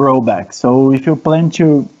to grow back. So if you plan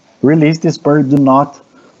to release this bird, do not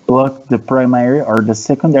pluck the primary or the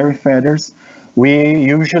secondary feathers. We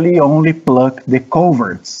usually only pluck the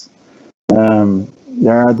coverts.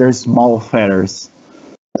 They're small feathers.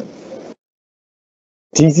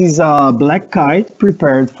 This is a black kite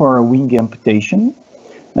prepared for a wing amputation.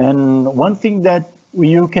 And one thing that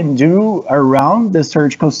you can do around the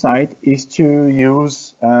surgical site is to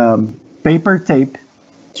use paper tape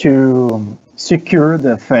to secure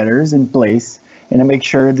the feathers in place and make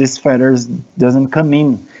sure these feathers doesn't come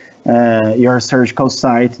in your surgical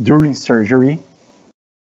site during surgery.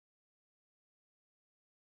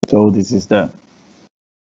 So this is the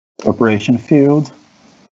operation field.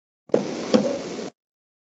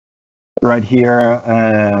 Right here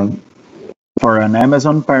for an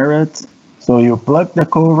Amazon parrot. So you pluck the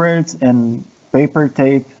coverts and paper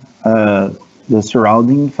tape the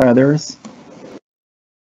surrounding feathers.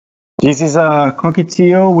 This is a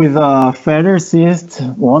cockatiel with a feather cyst,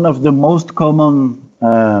 one of the most common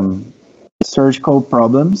surgical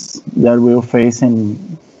problems that we'll face in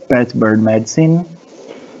pet bird medicine.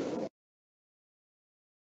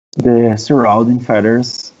 The surrounding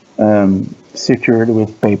feathers secured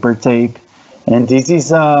with paper tape. And this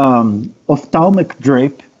is ophthalmic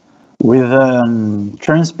drape with a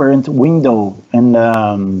transparent window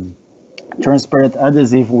and transparent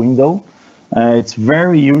adhesive window. It's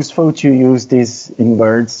very useful to use this in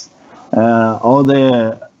birds.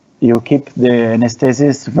 You keep the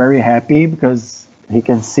anesthetist very happy because he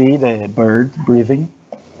can see the bird breathing.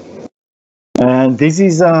 And this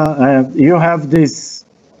is you have this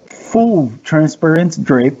full transparent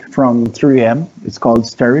drape from 3M. It's called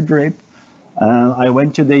Steri-Drape. I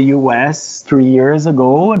went to the US 3 years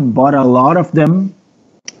ago and bought a lot of them.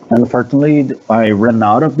 Unfortunately, I ran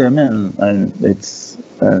out of them, and it's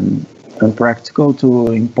impractical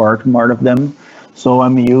to import more of them. So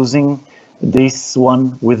I'm using this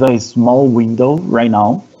one with a small window right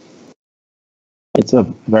now. It's a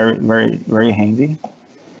very handy.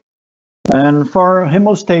 And for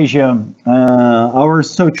hemostasia, our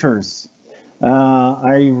sutures,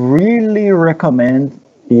 I really recommend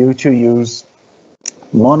you to use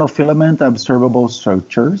monofilament absorbable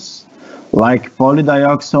sutures like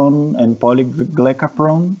polydioxone and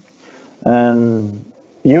polyglycaprone. And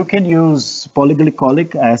you can use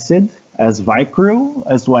polyglycolic acid as Vicryl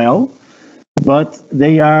as well, but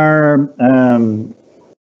they are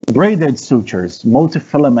braided sutures,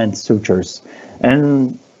 multifilament sutures.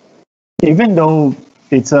 And even though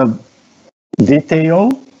it's a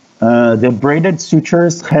detail, the braided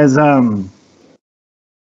sutures has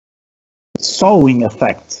sewing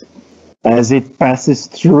effect as it passes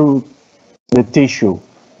through the tissue.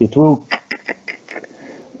 It will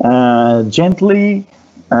gently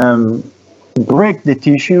break the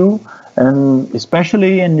tissue, and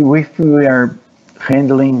especially if we are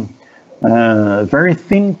handling very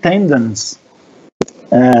thin tendons,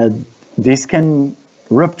 this can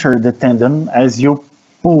rupture the tendon as you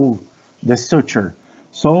pull the suture.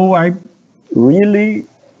 So I really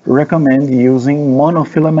recommend using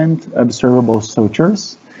monofilament absorbable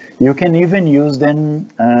sutures. You can even use them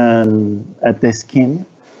at the skin,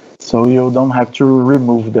 so you don't have to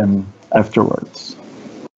remove them afterwards.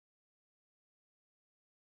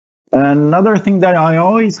 Another thing that I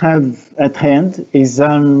always have at hand is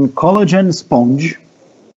a collagen sponge,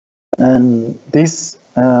 and this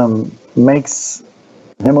makes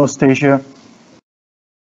hemostasia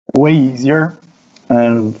way easier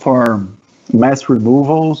for mass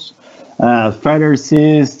removals, feather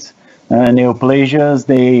cysts, neoplasias.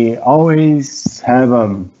 They always have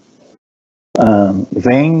a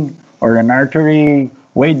vein or an artery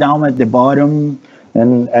way down at the bottom,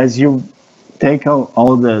 and as you take out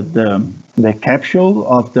all the capsule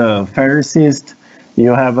of the feather cyst,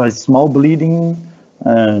 you have a small bleeding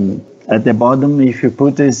at the bottom. If you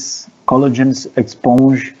put this collagen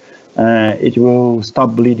sponge, it will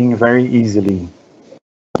stop bleeding very easily.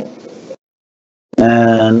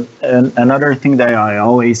 And another thing that I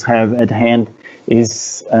always have at hand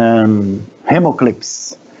is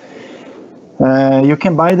hemoclips. You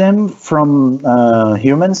can buy them from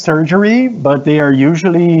human surgery, but they are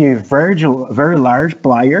usually very large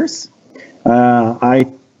pliers. I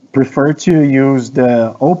prefer to use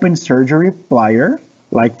the open surgery plier,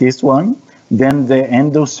 like this one, than the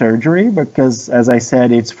endosurgery, because as I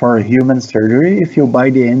said, it's for human surgery. If you buy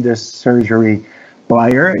the endosurgery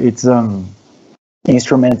plier, it's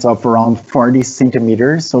instruments of around 40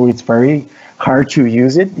 centimeters, so it's very hard to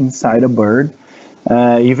use it inside a bird.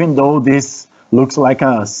 Even though this looks like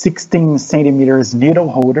a 16 centimeters needle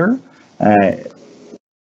holder,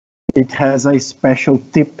 it has a special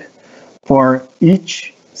tip for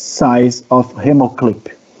each size of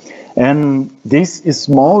hemoclip. And these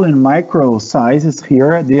small and micro sizes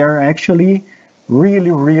here, they are actually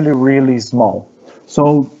really small.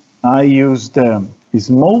 So I use the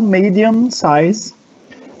small medium size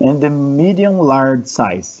and the medium large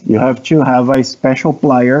size. You have to have a special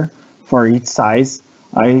plier for each size.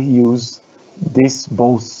 I use these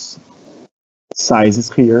both sizes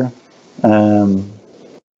here, and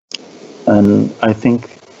I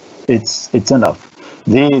think it's enough.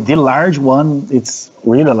 The large one, it's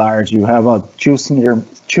really large. You have a 2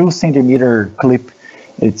 centimeter clip.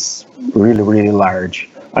 It's really large.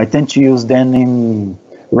 I tend to use them in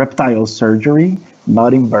reptile surgery,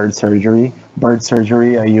 not in bird surgery. Bird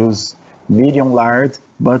surgery, I use medium large,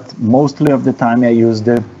 but mostly of the time I use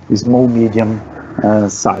the small medium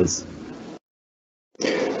size.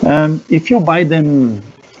 If you buy them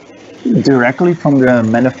directly from the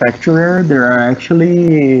manufacturer, they are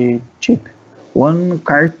actually cheap. One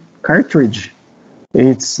cartridge,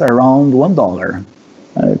 it's around $1.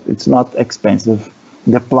 It's not expensive.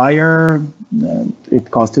 The plier,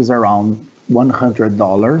 it costs around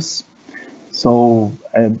 $100. So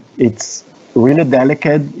it's really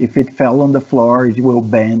delicate. If it fell on the floor, it will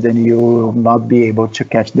bend and you will not be able to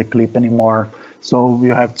catch the clip anymore. So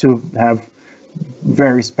you have to have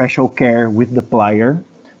very special care with the plier,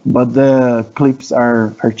 but the clips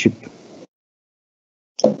are cheap.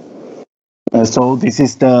 So this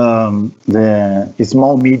is the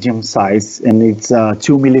small medium size, and it's a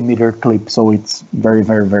 2 millimeter clip, so it's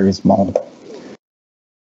very small.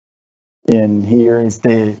 And here is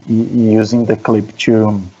the using the clip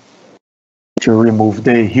to remove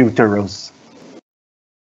the uterus.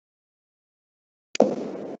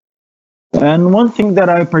 And one thing that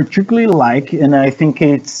I particularly like, and I think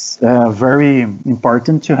it's very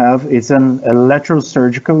important to have, is an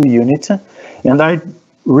electrosurgical unit, and I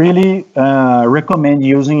really recommend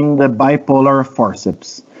using the bipolar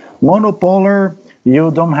forceps. Monopolar,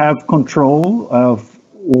 you don't have control of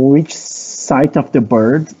which side of the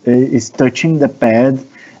bird is touching the pad,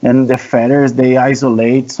 and the feathers, they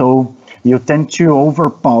isolate, so you tend to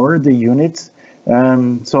overpower the unit.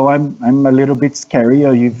 So I'm a little bit scary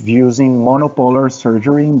of using monopolar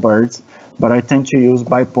surgery in birds, but I tend to use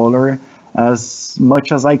bipolar as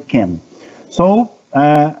much as I can. So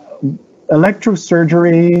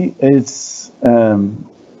electrosurgery is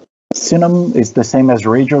is the same as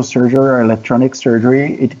radiosurgery or electronic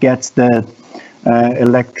surgery. It gets the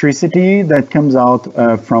electricity that comes out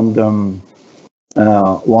from the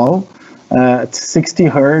wall at 60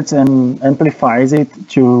 hertz and amplifies it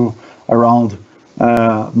to around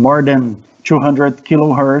more than 200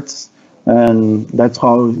 kilohertz, and that's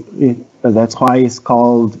why it's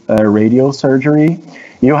called radiosurgery.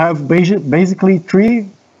 You have basically three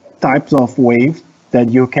types of waves that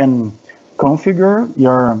you can configure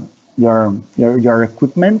your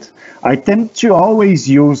equipment. I tend to always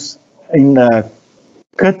use in the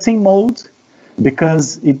cutting mode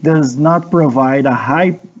because it does not provide a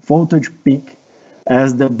high voltage peak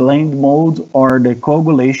as the blend mode or the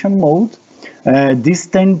coagulation mode. This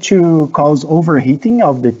tend to cause overheating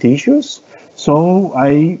of the tissues, so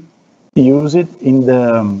I use it in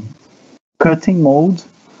the cutting mode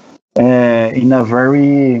in a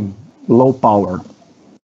very low power.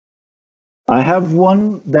 I have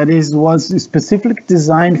one that was specifically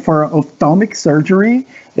designed for ophthalmic surgery.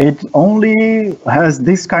 It only has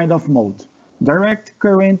this kind of mode, direct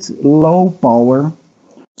current, low power,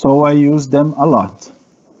 so I use them a lot.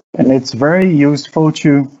 And it's very useful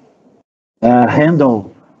to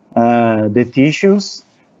handle the tissues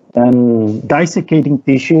and desiccating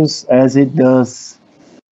tissues as it does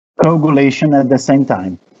coagulation at the same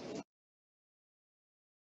time.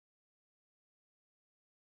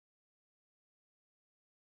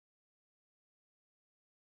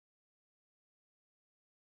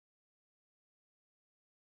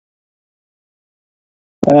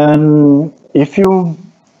 And if you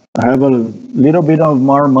have a little bit of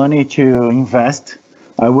more money to invest,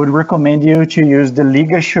 I would recommend you to use the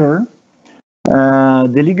LigaSure.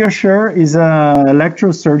 The LigaSure is an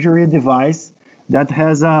electrosurgery device that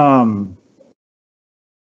has a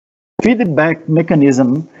feedback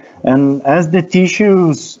mechanism, and as the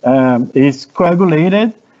tissues is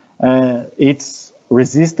coagulated, its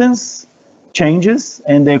resistance changes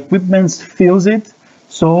and the equipment feels it,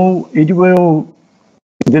 so it will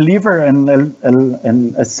deliver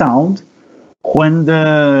a sound when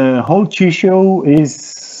the whole tissue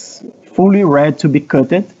is fully ready to be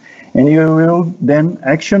cutted, and you will then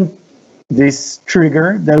action this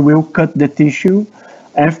trigger that will cut the tissue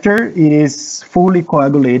after it is fully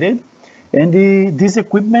coagulated. And this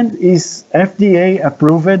equipment is FDA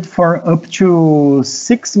approved for up to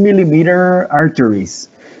 6 millimeter arteries.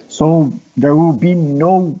 So there will be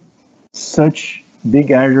no such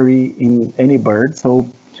big artery in any bird. So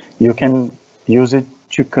you can use it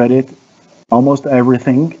to cut it almost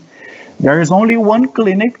everything. There is only one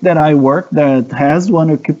clinic that I work that has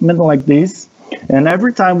one equipment like this. And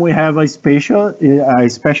every time we have a special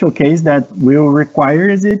case that will require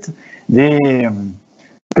it, the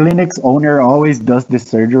clinic's owner always does the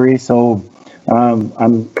surgery, so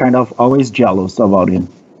I'm kind of always jealous about it.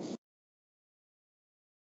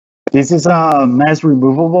 This is a mass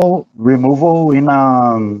removal in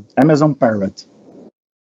Amazon Parrot.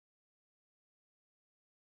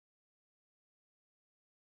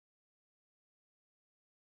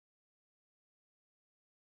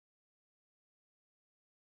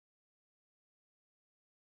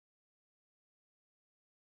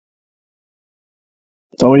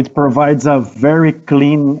 So it provides a very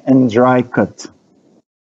clean and dry cut.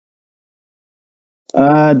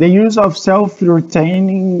 The use of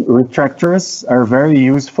self-retaining retractors are very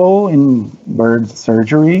useful in bird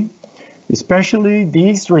surgery, especially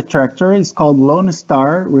this retractor is called Lone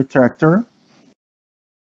Star retractor.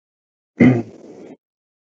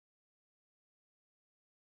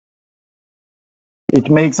 It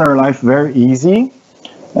makes our life very easy.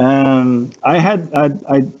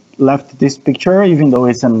 I left this picture, even though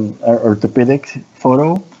it's an orthopedic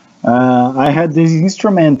photo. I had this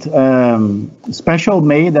instrument special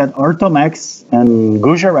made at Orthomax and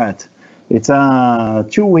Gujarat. It's a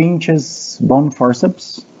 2 inches bone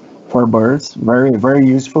forceps for birds. Very, very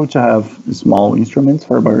useful to have small instruments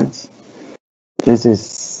for birds. This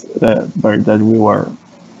is the bird that we were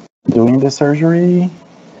doing the surgery.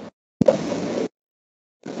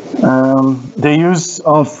 The use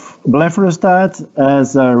of blephorostat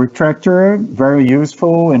as a retractor, very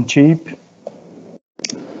useful and cheap.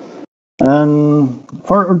 And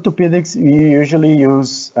for orthopedics, we usually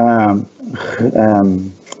use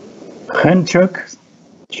hand chuck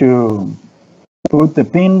to put the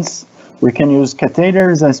pins. We can use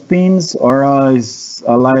catheters as pins or as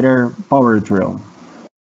a lighter power drill.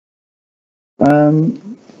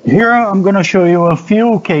 Here I'm going to show you a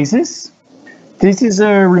few cases. This is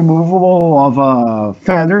a removal of a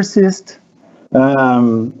feather cyst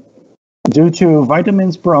due to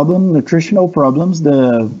vitamins problem, nutritional problems.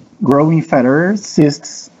 The growing feather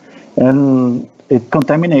cysts, and it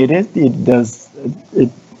contaminated. It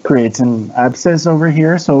creates an abscess over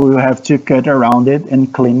here, so we have to cut around it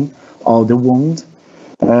and clean all the wound.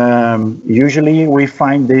 Usually we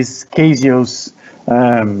find this caseous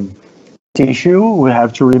tissue. We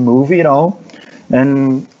have to remove it all,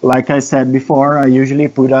 and like I said before, I usually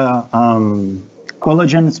put a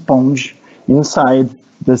collagen sponge inside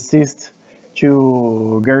the cyst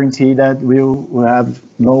to guarantee that we'll have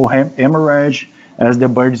no hemorrhage as the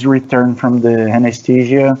birds return from the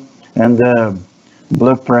anesthesia and the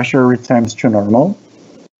blood pressure returns to normal.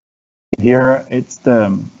 Here it's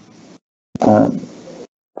the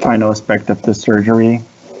final aspect of the surgery.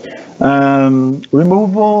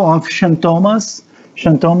 Removal of xanthomas.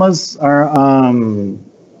 Xanthomas are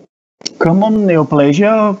common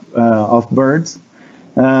neoplasia of birds.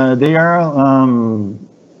 They are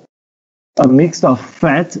a mix of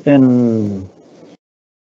fat and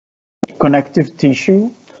connective tissue,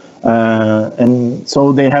 and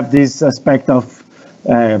so they have this aspect of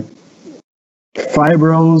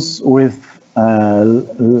fibrous with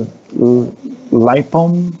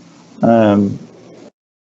lipome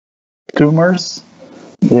tumors.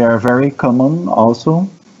 They are very common also.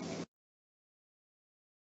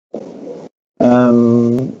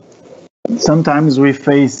 Sometimes we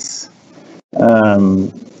face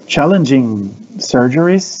challenging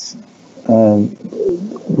surgeries,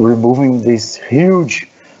 removing these huge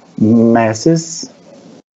masses.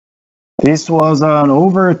 This was an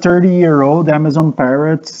over 30-year-old Amazon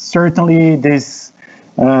parrot. Certainly this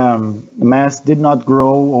mass did not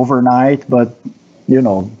grow overnight, but you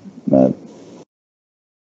know,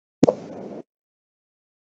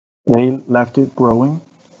 they left it growing.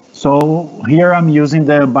 So here I'm using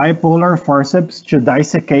the bipolar forceps to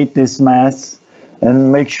dissecate this mass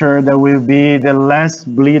and make sure there will be the less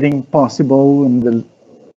bleeding possible. And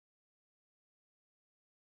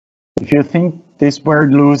if you think this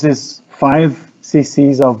bird loses 5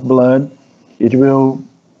 cc's of blood, it will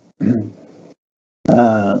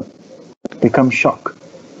become shock.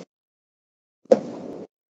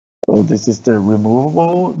 So this is the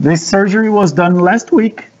removable. This surgery was done last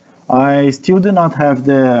week. I still do not have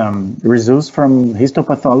the results from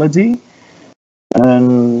histopathology.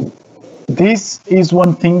 And this is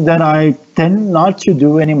one thing that I tend not to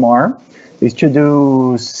do anymore, is to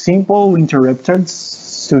do simple interrupted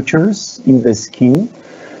sutures in the skin.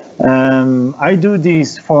 I do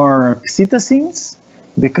this for psittacines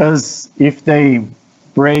because if they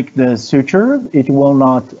break the suture, it will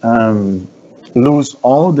not lose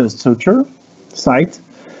all the suture site.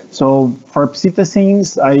 So for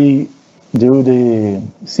psittacines, I do the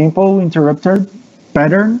simple interrupted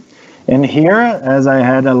pattern. And here, as I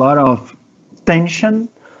had a lot of tension,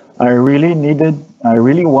 I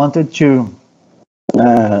really wanted to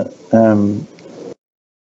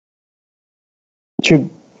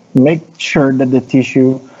make sure that the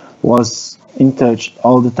tissue was in touch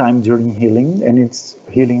all the time during healing, and it's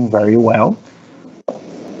healing very well.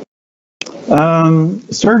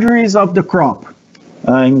 Surgeries of the crop.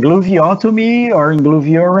 Ingluviotomy or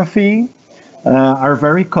ingluviography are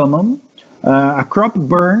very common. A crop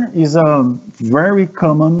burn is a very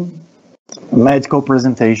common medical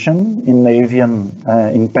presentation in avian,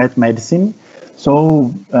 in pet medicine.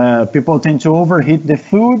 So people tend to overheat the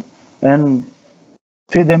food and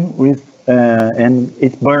feed them with, and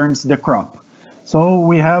it burns the crop. So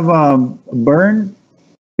we have a burn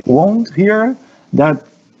wound here that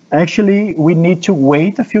actually we need to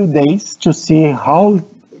wait a few days to see how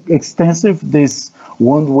extensive this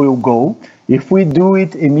wound will go. If we do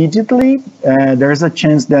it immediately, there's a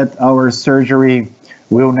chance that our surgery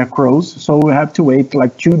will necrose. So we have to wait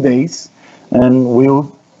like 2 days, and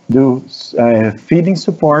we'll do feeding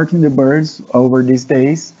support in the birds over these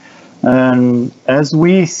days. And as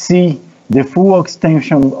we see the full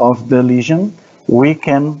extension of the lesion, we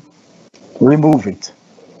can remove it.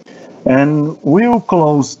 And we'll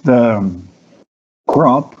close the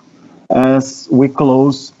crop as we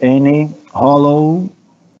close any hollow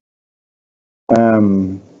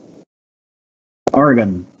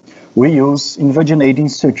organ. We use invaginating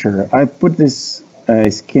suture. I put this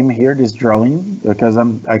scheme here, this drawing, because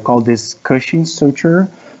I call this Cushing suture,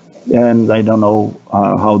 and I don't know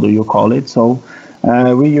how do you call it. So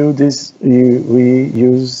We use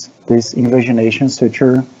this invagination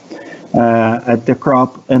suture at the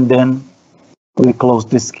crop, and then we close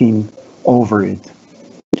the skin over it.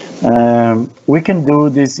 We can do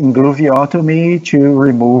this ingluviotomy to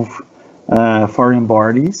remove foreign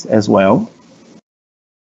bodies as well.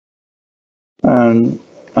 And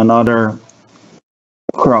another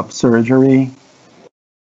crop surgery.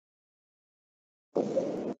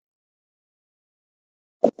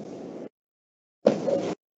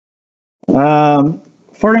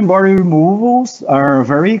 Foreign body removals are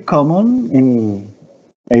very common in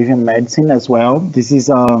avian medicine as well. This is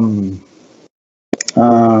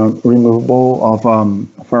removal of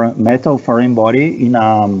metal foreign body in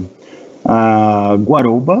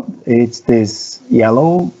guaruba. It's this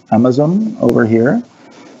yellow Amazon over here,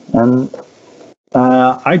 and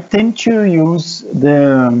I tend to use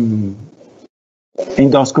the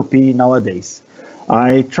endoscopy nowadays.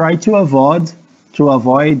 I try to avoid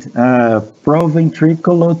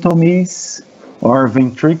proventriculotomies or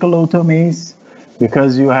ventriculotomies,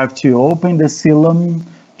 because you have to open the cilium,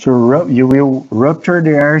 you will rupture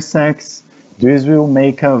the air sacs. This will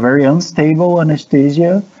make a very unstable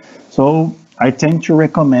anesthesia. So I tend to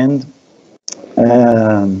recommend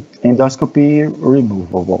endoscopy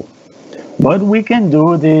removable. But we can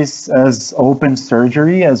do this as open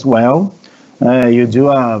surgery as well. You do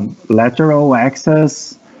a lateral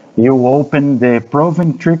access, you open the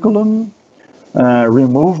proventriculum,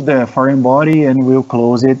 remove the foreign body, and we'll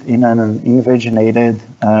close it in an invaginated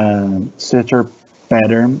suture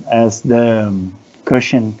pattern as the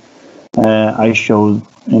cushion I showed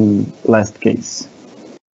in last case.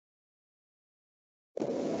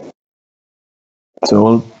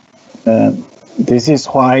 So this is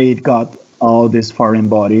why it got all these foreign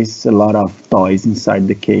bodies, a lot of toys inside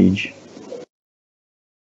the cage.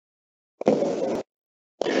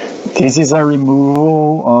 This is a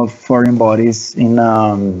removal of foreign bodies in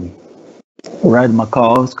red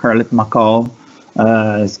macaw, scarlet macaw.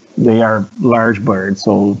 They are large birds,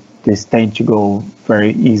 so they tend to go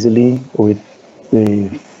very easily with the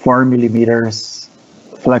 4 millimeters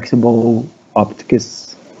flexible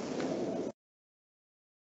opticus.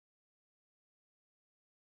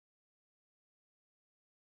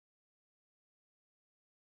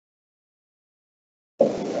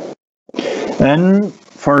 And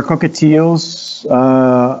for cockatiels,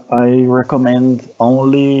 I recommend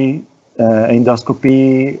only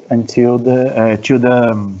endoscopy until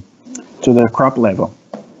to the crop level.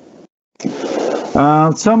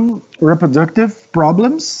 Some reproductive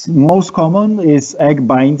problems. Most common is egg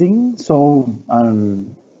binding. So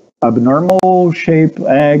abnormal shape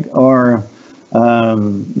egg or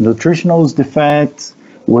nutritional defect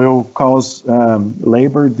will cause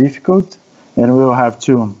labor difficult, and we'll have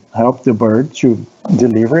to help the bird to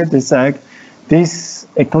deliver this egg. This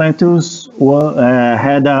ecletus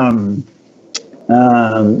had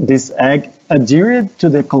this egg adhered to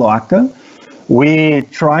the cloaca. We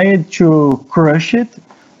tried to crush it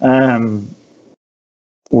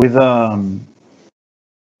with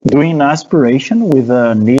doing aspiration with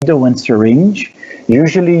a needle and syringe.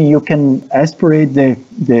 Usually you can aspirate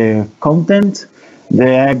the content, the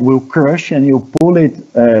egg will crush and you pull it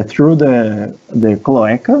through the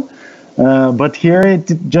cloaca. But here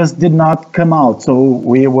it just did not come out. So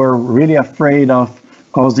we were really afraid of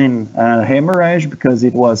causing hemorrhage because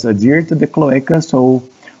it was adhered to the cloaca. So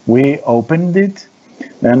we opened it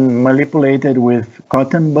and manipulated with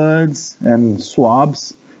cotton buds and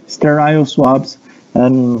swabs, sterile swabs,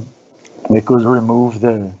 and we could remove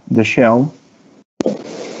the shell.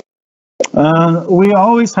 We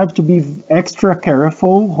always have to be extra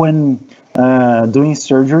careful when doing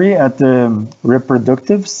surgery at the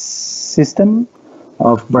reproductive system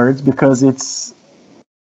of birds because it's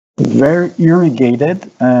very irrigated.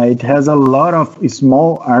 It has a lot of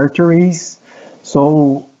small arteries,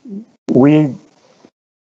 so we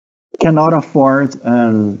cannot afford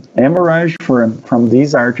hemorrhage from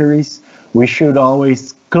these arteries. We should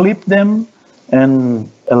always clip them and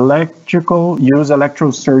use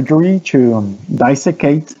electrosurgery to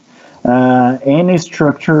dissecate any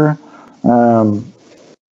structure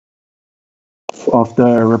of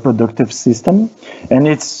the reproductive system. And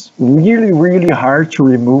it's really, really hard to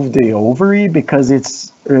remove the ovary because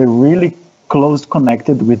it's really close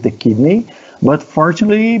connected with the kidney. But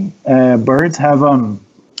fortunately, birds have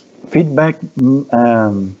feedback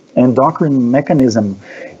endocrine mechanism.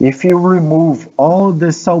 If you remove all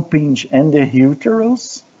the salpinge and the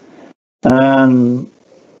uterus, the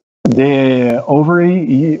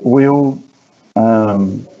ovary will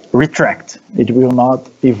retract. It will not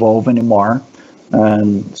evolve anymore.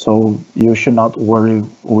 And so you should not worry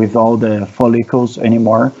with all the follicles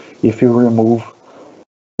anymore if you remove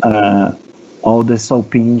all the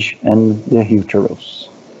salpinge and the uterus.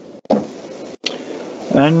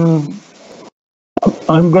 And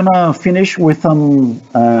I'm gonna finish with some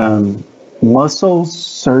muscle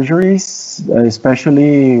surgeries,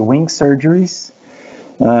 especially wing surgeries,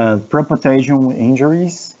 propatagium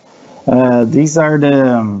injuries. These are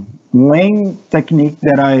the main technique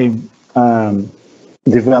that I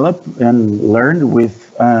developed and learned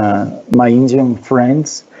with my Indian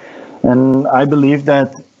friends. And I believe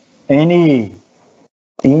that any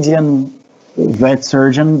Indian vet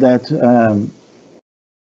surgeon that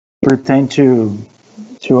pretend to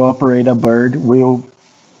operate a bird will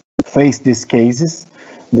face these cases,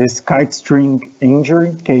 these kite string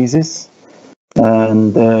injury cases,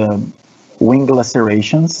 and wing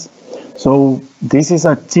lacerations. So this is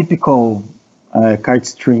a typical kite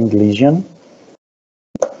string lesion.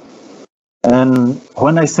 And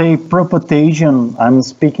when I say propatagium, I'm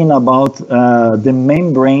speaking about the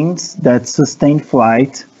membranes that sustain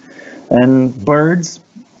flight. And birds,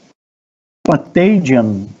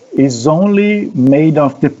 patagium is only made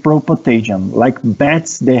of the propatagium. Like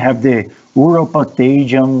bats, they have the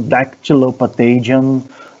uropatagium, dactylopatagium.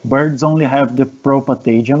 Birds only have the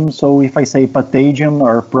propatagium. So if I say patagium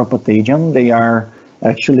or propatagium, they are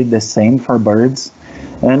actually the same for birds.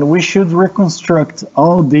 And we should reconstruct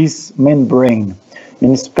all this membrane,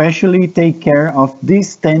 and especially take care of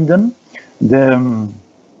this tendon, the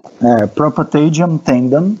propatagium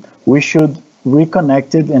tendon. We should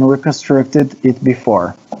reconnect it and reconstructed it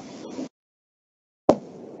before.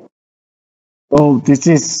 So this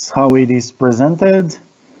is how it is presented.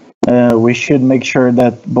 We should make sure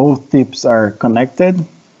that both tips are connected,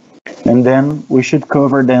 and then we should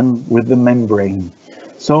cover them with the membrane.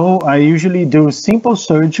 So I usually do simple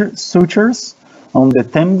sutures on the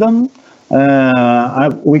tendon.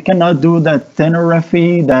 We cannot do that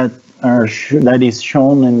tenography that is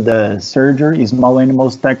shown in the surgery, small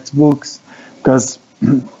animals textbooks, because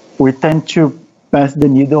we tend to pass the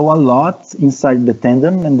needle a lot inside the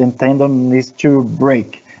tendon, and the tendon tends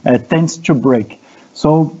to break.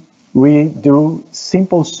 So we do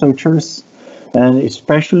simple sutures, and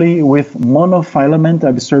especially with monofilament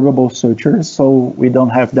absorbable sutures, so we don't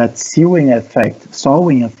have that sewing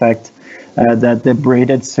effect that the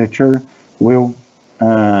braided suture will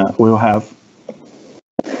have.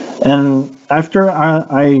 And after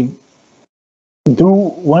I do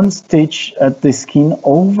one stitch at the skin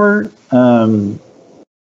over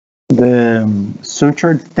the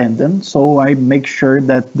sutured tendon, so I make sure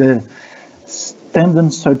that the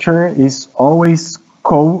tendon suture is always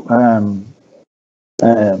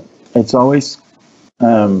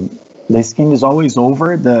the skin is always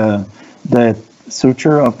over the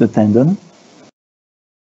suture of the tendon.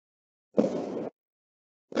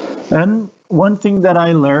 And one thing that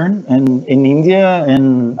I learned in India,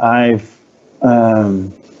 and I've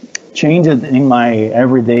changed it in my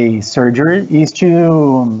everyday surgery, is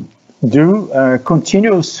to do a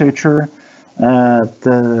continuous suture at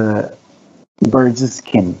the bird's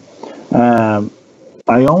skin.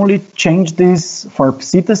 I only change this for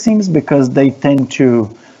psittacims because they tend to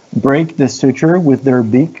break the suture with their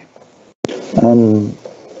beak,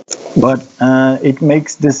 but it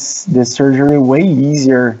makes the surgery way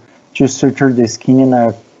easier to suture the skin in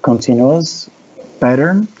a continuous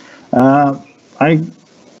pattern. I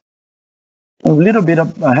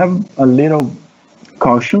have a little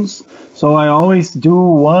cautions, so I always do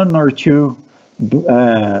 1 or 2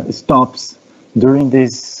 stops during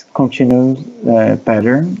this continuous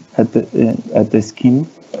pattern at the skin.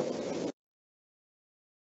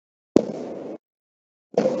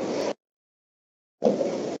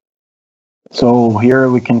 So here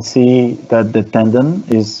we can see that the tendon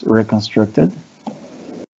is reconstructed.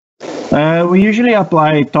 We usually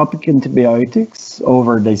apply topic antibiotics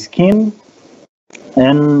over the skin,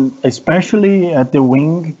 and especially at the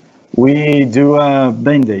wing, we do a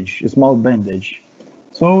bandage, a small bandage.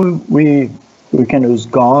 So we can use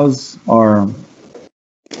gauze or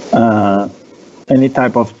any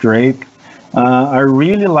type of drape. I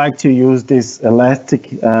really like to use this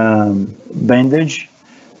elastic bandage,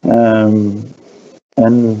 and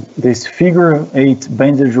this figure 8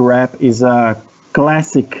 bandage wrap is a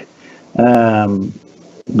classic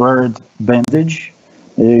bird bandage.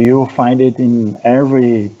 You'll find it in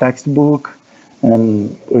every textbook,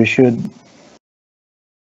 and we should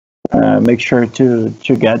make sure to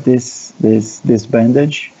get this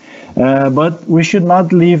bandage. But we should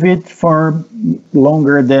not leave it for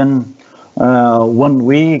longer than 1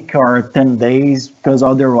 week or 10 days, because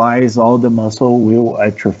otherwise all the muscle will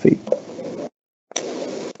atrophy.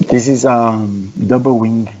 This is a double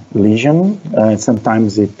wing lesion.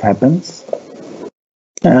 Sometimes it happens.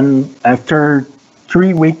 And after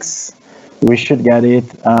 3 weeks, we should get it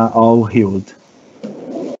all healed.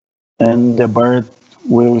 And the bird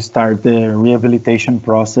will start the rehabilitation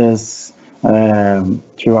process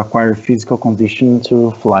to acquire physical condition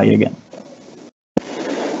to fly again.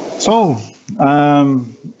 So,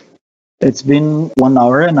 it's been 1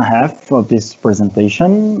 hour and a half of this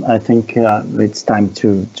presentation. I think it's time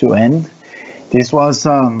to end. This was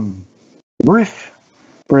brief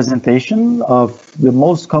presentation of the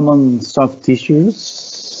most common soft tissues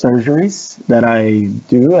surgeries that I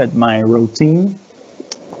do at my routine.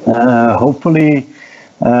 Hopefully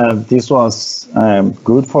this was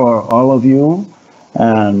good for all of you.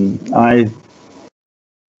 My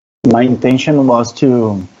intention was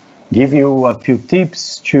to give you a few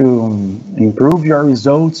tips to improve your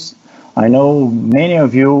results. I know many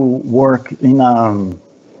of you work in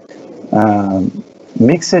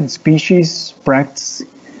mixed species practice,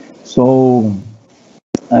 so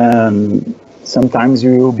sometimes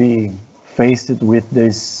you will be faced with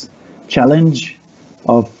this challenge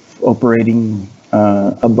of operating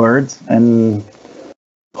a bird, and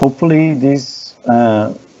hopefully this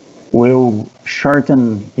will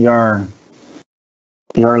shorten your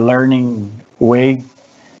learning way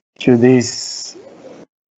to this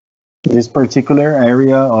particular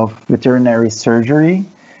area of veterinary surgery.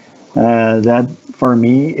 That for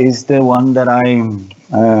me is the one that I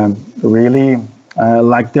really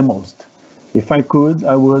like the most. If I could,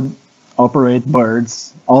 I would operate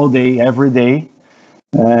birds all day, every day.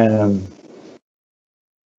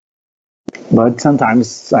 But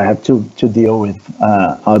sometimes I have to deal with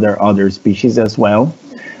other species as well.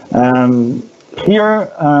 Here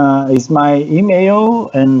is my email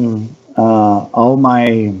and all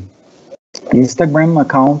my Instagram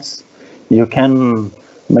accounts. You can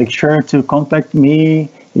make sure to contact me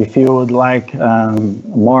if you would like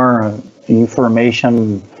more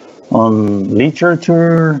information on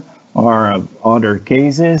literature or other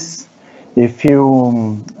cases. If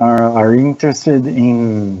you are interested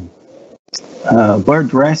in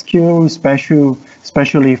bird rescue,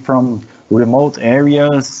 especially from remote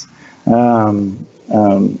areas,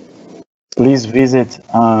 please visit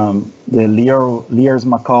the Lear's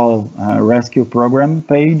Macaw rescue program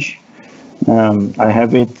page. I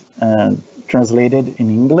have it translated in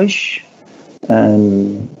English,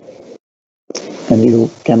 and you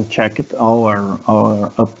can check it all our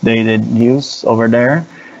updated news over there.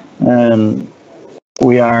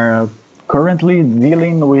 We are currently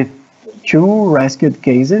dealing with 2 rescued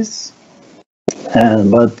cases,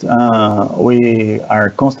 but we are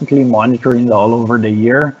constantly monitoring all over the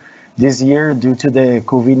year. This year, due to the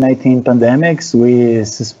COVID-19 pandemics, we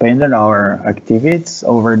suspended our activities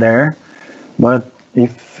over there. But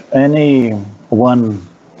if anyone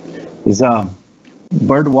is a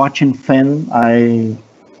bird watching fan, I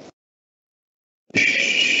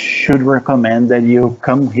should recommend that you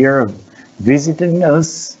come here visiting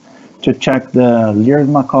us to check the Lear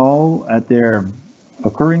Macaw at their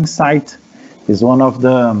occurring site. Is one of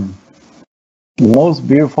the most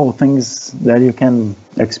beautiful things that you can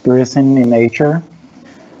experience in nature,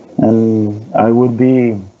 and I would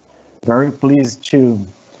be very pleased to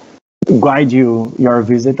guide your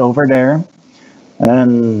visit over there.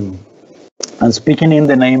 And I'm speaking in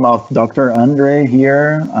the name of Dr. Andre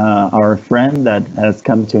here, our friend that has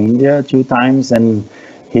come to India 2 times, and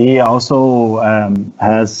he also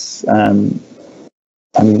has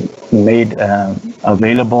made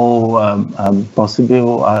available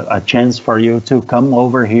possible a chance for you to come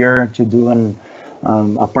over here to do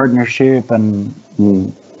a partnership and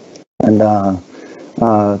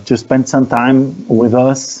to spend some time with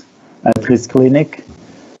us at his clinic,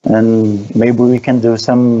 and maybe we can do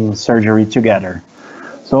some surgery together.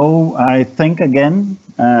 So I thank again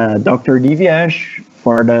Dr. Divyesh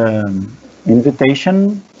for the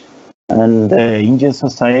invitation, and the Indian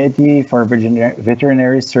Society for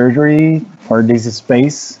Veterinary Surgery for this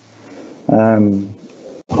space.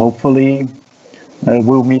 Hopefully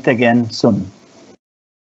we'll meet again soon.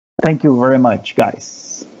 Thank you very much,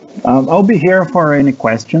 guys. I'll be here for any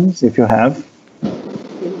questions if you have.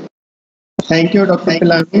 Thank you, Dr.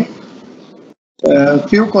 Pilani.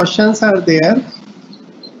 Few questions are there.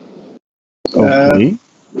 Okay.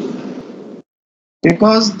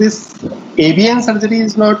 Because this avian surgery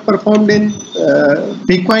is not performed in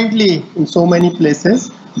frequently in so many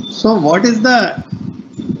places. So what is the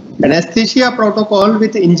anesthesia protocol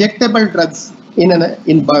with injectable drugs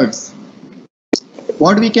in birds?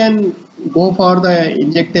 What we can go for the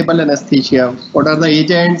injectable anesthesia? What are the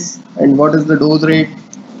agents and what is the dose rate?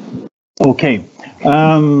 Okay.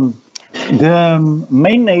 Um, the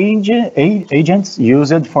main agents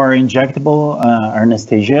used for injectable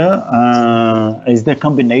anesthesia is the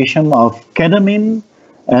combination of ketamine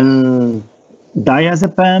and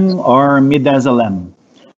diazepam or midazolam.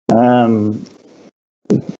 Um,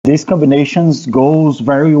 these combinations goes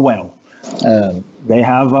very well. They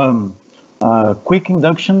have a quick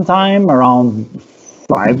induction time around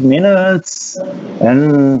 5 minutes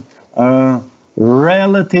and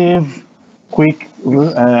relative quick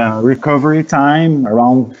recovery time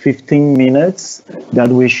around 15 minutes that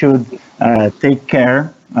we should take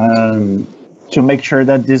care to make sure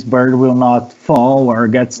that this bird will not fall or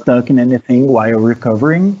get stuck in anything while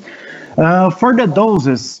recovering. For the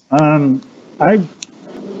doses, I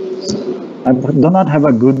do not have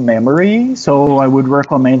a good memory, so I would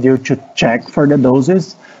recommend you to check for the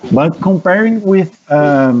doses. But comparing with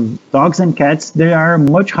dogs and cats, they are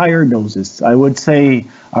much higher doses. I would say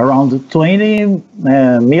around 20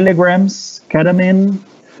 milligrams ketamine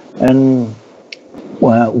and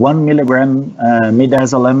 1 milligram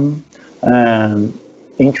midazolam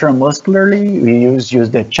intramuscularly. We use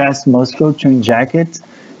the chest muscle to inject it,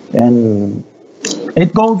 and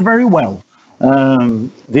it goes very well.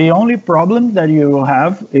 The only problem that you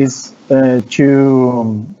have is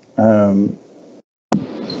to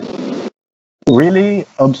really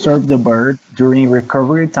observe the bird during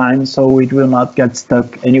recovery time, so it will not get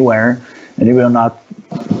stuck anywhere and it will not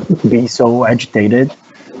be so agitated.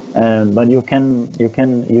 But you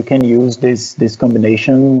can use these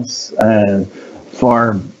combinations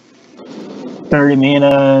for 30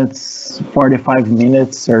 minutes, 45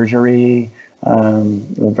 minutes surgery.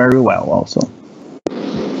 Very well also.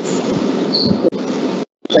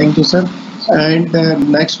 Thank you, sir. And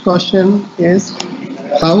next question is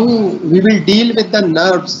how we will deal with the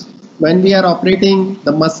nerves when we are operating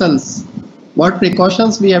the muscles. What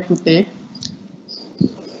precautions we have to take?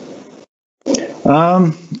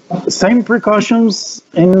 Same precautions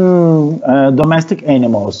in domestic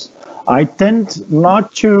animals. I tend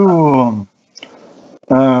not to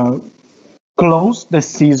close the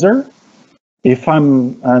scissor. If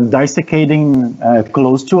I'm dissecating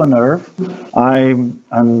close to a nerve, I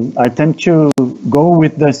tend to go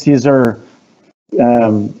with the scissor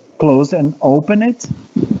close and open it.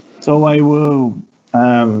 So I will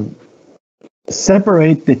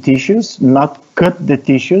separate the tissues, not cut the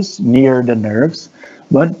tissues near the nerves.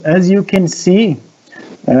 But as you can see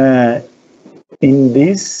in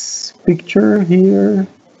this picture here,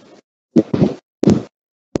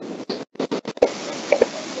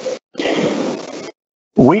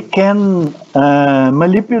 we can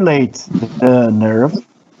manipulate the nerve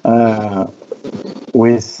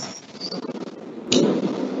with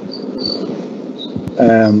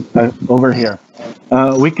over here.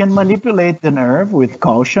 We can manipulate the nerve with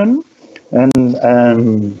caution, and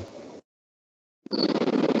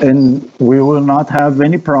we will not have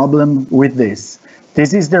any problem with this.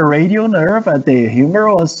 This is the radial nerve at the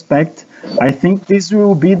humeral aspect. I think this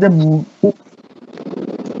will be the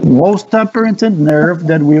most apparent nerve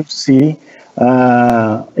that we'll see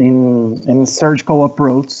in surgical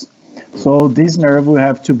approach. So this nerve will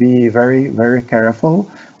have to be very, very careful.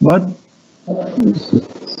 But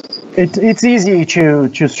it's easy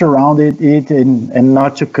to surround it and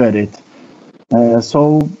not to cut it.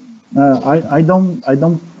 So I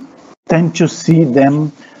don't tend to see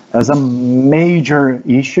them as a major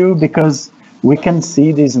issue because we can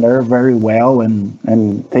see this nerve very well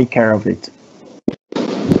and take care of it.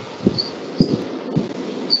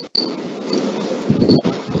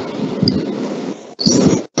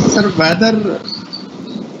 Sir,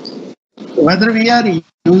 whether we are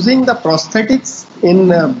using the prosthetics in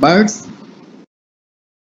birds?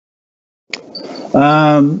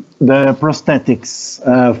 The prosthetics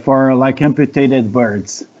for like amputated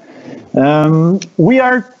birds. We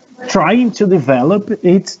are trying to develop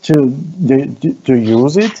it to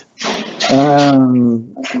use it.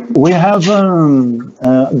 We have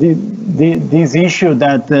this issue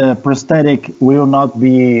that the prosthetic will not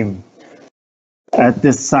be at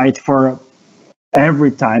the site for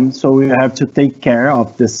every time, so we have to take care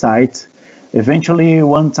of the site. Eventually,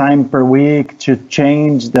 one time per week to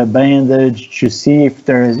change the bandage to see if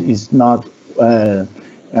there is not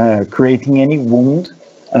creating any wound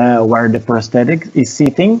where the prosthetic is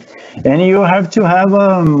sitting. And you have to have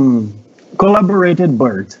a collaborated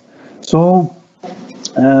bird. So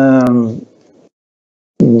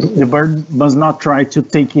the bird must not try to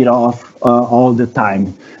take it off all the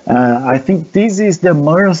time. I think this is the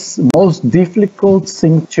most difficult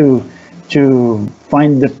thing to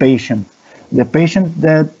find the patient. The patient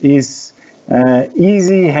that is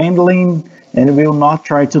easy handling and will not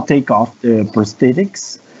try to take off the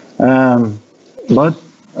prosthetics. But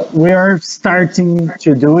we are starting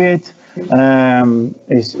to do it,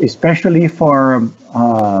 especially for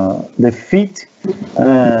the feet,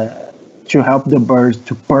 to help the birds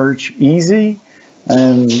to perch easy.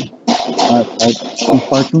 And I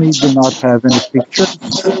unfortunately do not have any pictures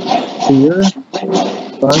here,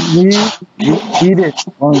 but we did it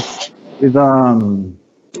once with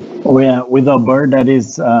with a bird that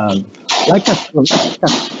is like a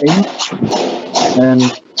snake, and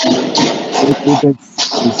it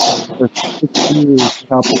is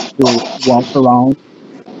help to walk around,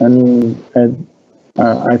 and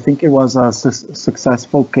I think it was a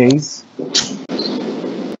successful case.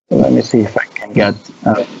 Let me see if I can get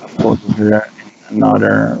a photo here in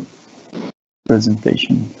another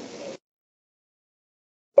presentation.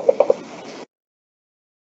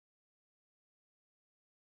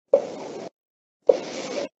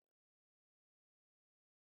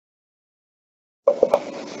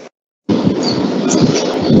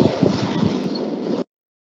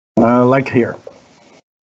 Like here.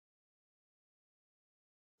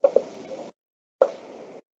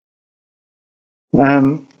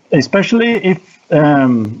 Especially if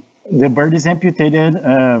the bird is amputated,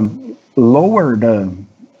 lower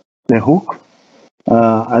the hook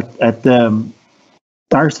at the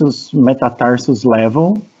tarsus metatarsus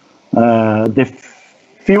level. The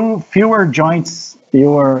fewer joints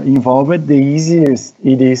you are involved, the easier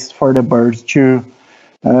it is for the birds to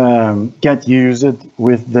get used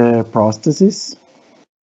with the prosthesis.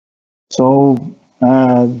 So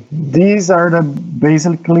these are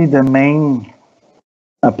basically the main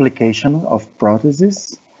application of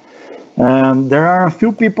prosthesis. There are a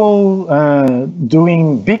few people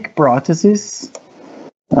doing big prosthesis,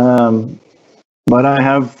 but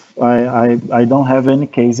I don't have any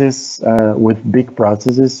cases with big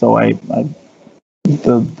prosthesis, so I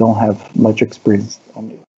don't have much experience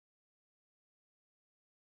on it.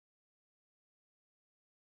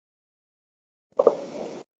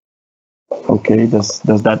 Okay, does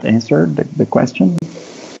that answer the question?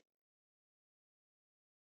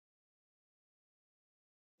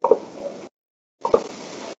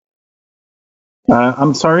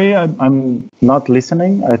 I'm sorry, I'm not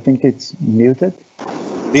listening. I think it's muted.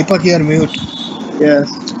 Deepak, you are mute. Yes,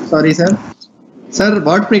 sorry, sir. Sir,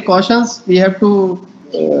 what precautions we have to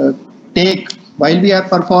take while we are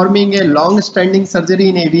performing a long-standing surgery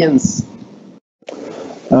in avians?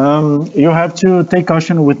 You have to take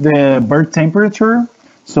caution with the bird temperature.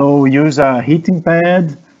 So use a heating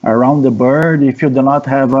pad around the bird. If you do not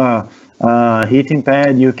have a heating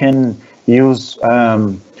pad, you can use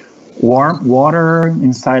warm water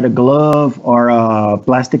inside a glove or a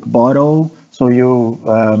plastic bottle, so you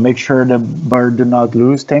make sure the bird do not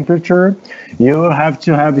lose temperature. You have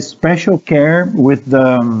to have special care with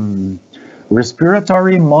the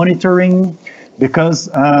respiratory monitoring, because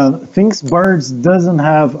birds doesn't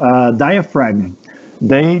have a diaphragm.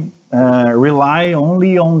 They rely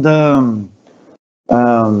only on the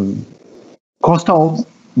costal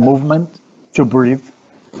movement to breathe.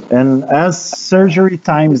 And as surgery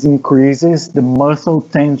times increases, the muscle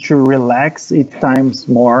tends to relax it times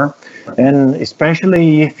more. And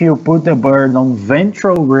especially if you put the bird on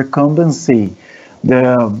ventral recumbency,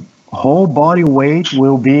 the whole body weight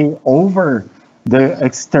will be over the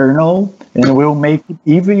external and will make it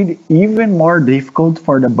even more difficult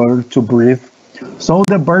for the bird to breathe. So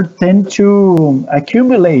the bird tends to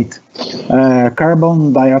accumulate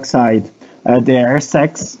carbon dioxide at the air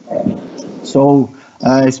sacs. So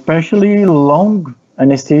especially long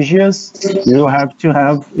anesthesias, you have to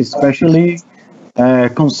have especially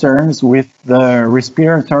concerns with the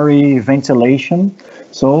respiratory ventilation.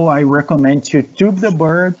 So I recommend to tube the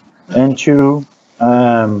bird and to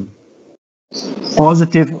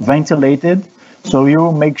positive ventilated, so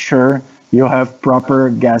you make sure you have proper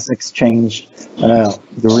gas exchange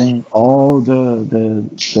during all the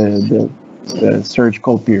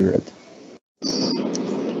surgical period.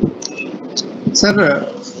 Sir,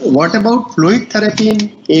 what about fluid therapy in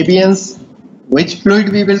avians? Which fluid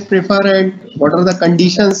we will prefer, and what are the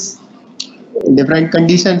conditions, different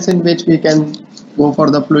conditions in which we can go for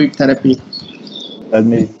the fluid therapy? Let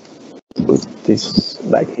me put this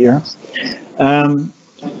back here.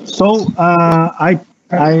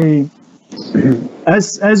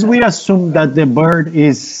 As we assume that the bird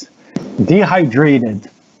is dehydrated,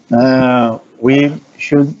 we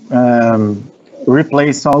should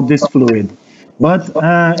replace all this fluid. But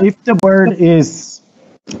if the bird is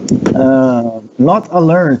not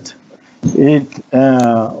alert,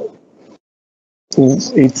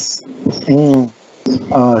 it's in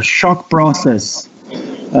a shock process,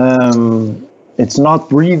 It's not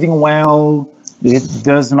breathing well. It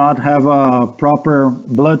does not have a proper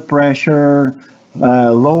blood pressure,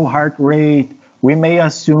 low heart rate. We may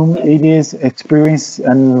assume it is experiencing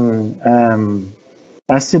an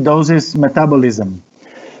acidosis metabolism.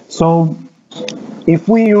 So if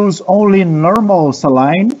we use only normal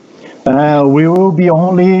saline, we will be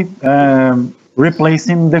only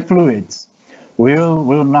replacing the fluids. We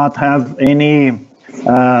will not have any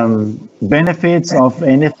benefits of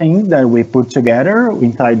anything that we put together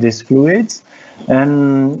inside these fluids.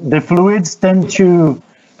 And the fluids tend to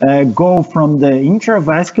go from the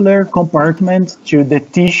intravascular compartment to the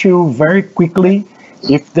tissue very quickly,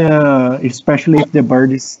 especially if the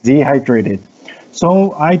bird is dehydrated.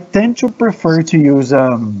 So I tend to prefer to use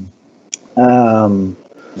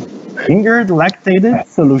fingered lactated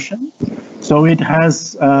solution. So it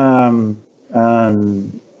has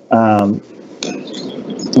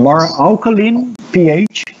more alkaline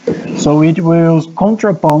pH, so it will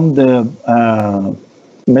contrapound the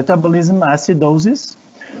metabolism acidosis.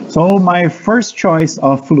 So my first choice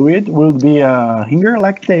of fluid will be a finger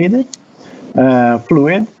lactated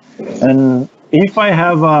fluid, and if I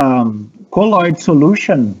have a colloid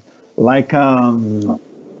solution like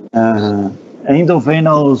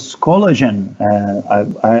endovenous collagen,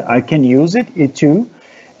 I can use it too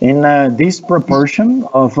in this proportion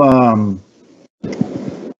of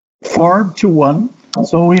 4:1.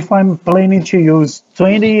 So if I'm planning to use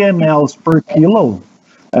 20 ml per kilo,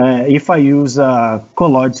 if I use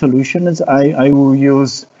colloid solutions, I will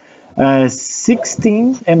use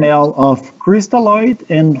 16 ml of crystalloid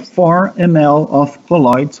and 4 ml of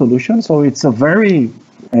colloid solution. So it's a very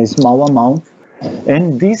small amount.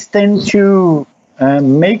 And these tend to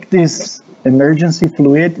make this emergency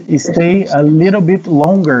fluid stay a little bit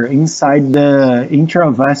longer inside the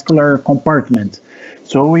intravascular compartment.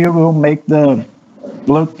 So we will make the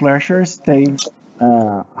blood pressure stay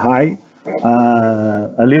high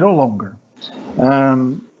a little longer.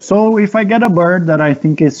 So if I get a bird that I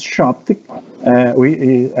think is shocked,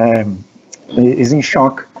 is in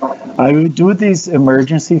shock, I will do this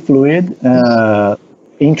emergency fluid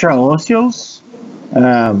intraosseous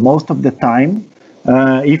most of the time.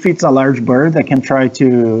 If it's a large bird, I can try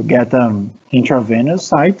to get intravenous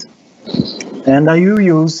site, and I will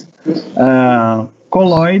use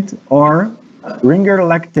colloid or ringer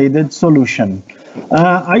lactated solution.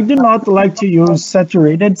 I do not like to use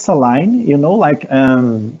saturated saline, like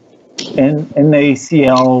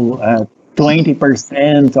NaCl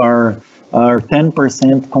 20% or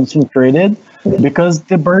 10% concentrated, because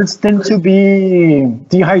the birds tend to be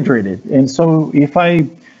dehydrated. And so if I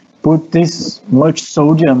put this much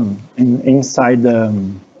sodium inside the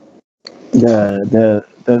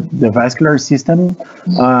vascular system,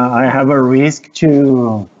 I have a risk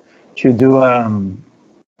to do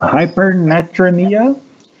hypernatremia.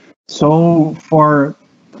 So for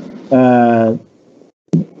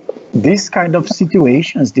this kind of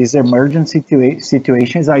situations, these emergency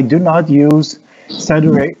situations, I do not use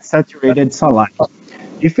saturated saline.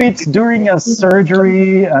 If it's during a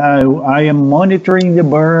surgery, I am monitoring the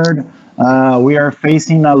bird, we are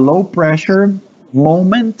facing a low pressure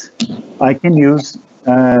moment, I can use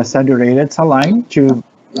saturated saline to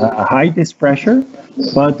hide this pressure,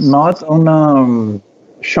 but not on a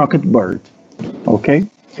shocked bird. Okay,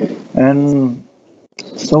 and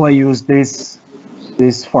so I use this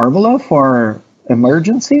formula for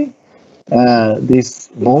emergency, this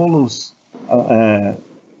bolus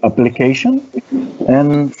application,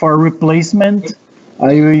 and for replacement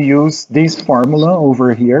I will use this formula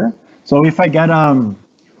over here. So if I get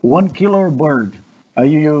 1 kilo bird, I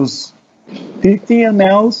use 50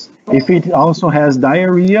 ml. If it also has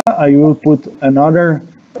diarrhea, I will put another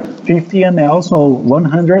 50 ml, so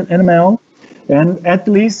 100 ml, and at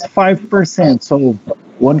least 5%. So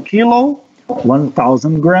 1 kilo,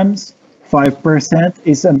 1,000 grams, 5%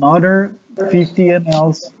 is another 50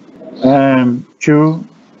 ml to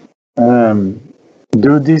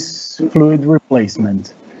do this fluid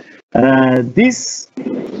replacement. This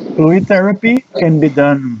fluid therapy can be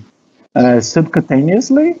done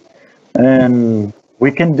subcutaneously, and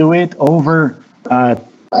we can do it over a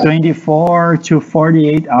 24 to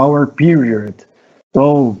 48 hour period.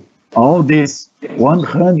 So all this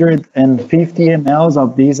 150 ml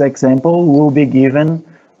of this example will be given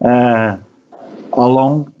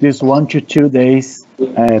along this 1 to 2 days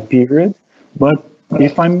period. But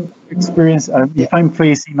if I'm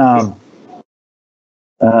facing a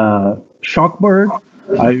shock bird,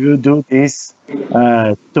 I will do this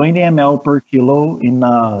 20 ml per kilo in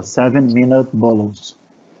a 7-minute bolus.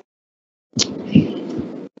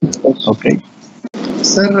 Okay.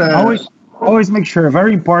 Sir, always make sure,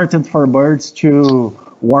 very important for birds to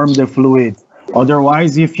warm the fluid.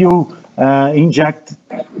 Otherwise, if you inject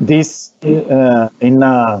this in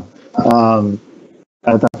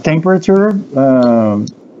at a temperature,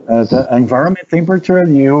 at the environment temperature,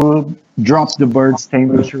 you drop the bird's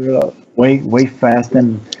temperature way fast,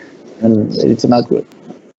 and it's not good.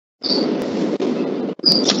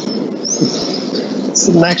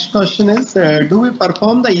 So next question is, do we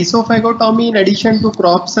perform the esophagotomy in addition to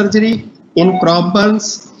crop surgery in crop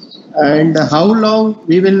burns? And how long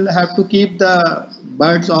we will have to keep the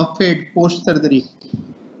birds off feed post surgery?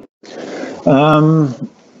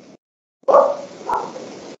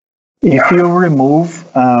 If you remove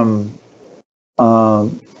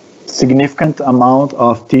significant amount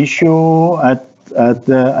of tissue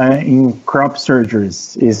in crop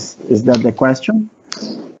surgeries, is that the question?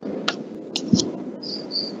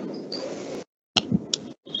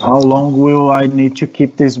 How long will I need to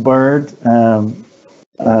keep this bird in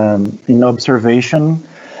observation?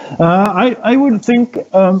 I would think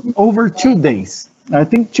over 2 days. I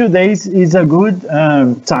think 2 days is a good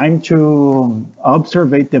time to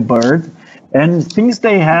observe the bird. And since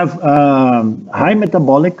they have high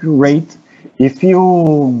metabolic rate, if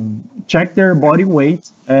you check their body weight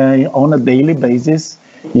on a daily basis,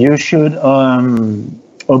 you should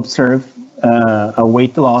observe a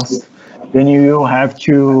weight loss. Then you have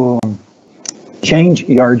to change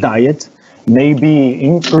your diet, maybe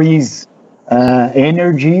increase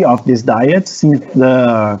energy of this diet since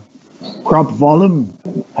the crop volume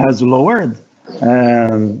has lowered,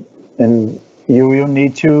 and you will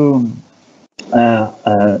need to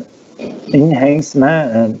enhance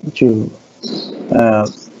to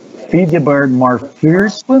feed the bird more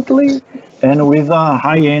frequently and with a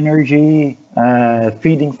high energy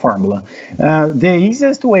feeding formula. The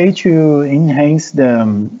easiest way to enhance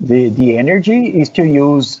the energy is to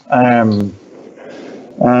use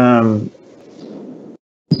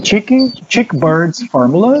chick birds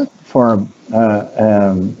formula for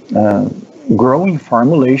growing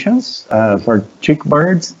formulations for chick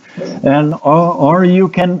birds, and or you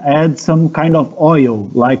can add some kind of oil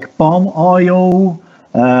like palm oil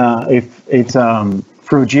if it's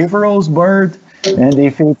frugivorous bird, and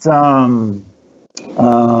if it's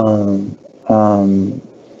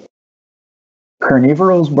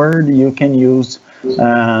carnivorous bird, you can use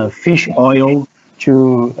fish oil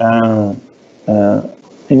to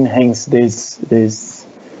enhance this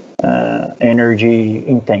energy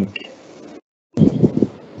intake.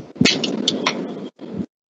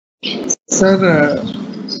 Sir,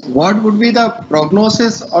 what would be the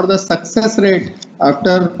prognosis or the success rate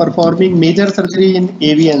after performing major surgery in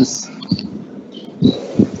avians?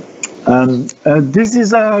 This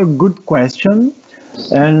is a good question,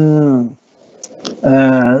 and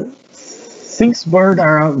since birds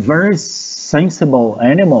are very sensible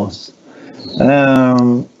animals,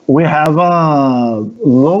 we have a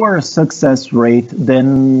lower success rate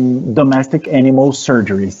than domestic animal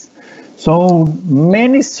surgeries. So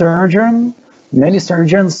many surgeons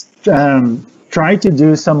try to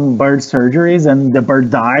do some bird surgeries, and the bird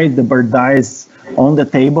died. The bird dies on the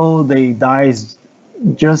table. They dies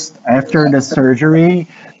just after the surgery,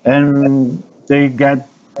 and they get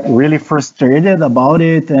really frustrated about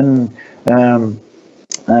it, and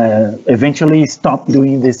eventually stop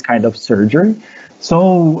doing this kind of surgery.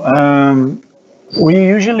 So we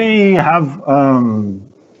usually have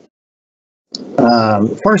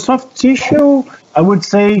for soft tissue, I would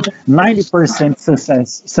say 90%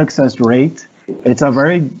 success rate. It's a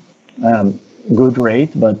very good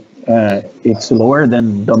rate, but it's lower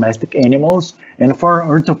than domestic animals. And for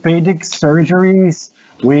orthopedic surgeries,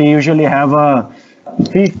 we usually have a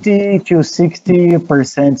 50 to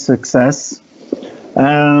 60% success.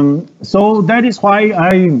 So that is why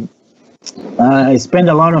I spend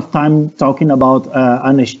a lot of time talking about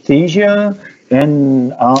anesthesia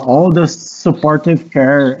and all the supportive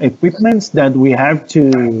care equipments that we have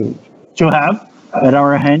to have at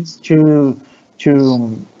our hands to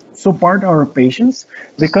support our patients,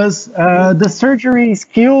 because the surgery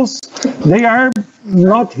skills, they are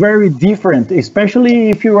not very different, especially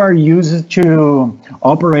if you are used to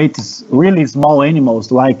operate really small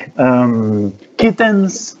animals like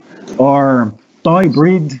kittens or toy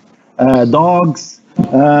breed dogs.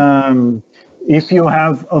 If you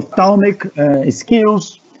have ophthalmic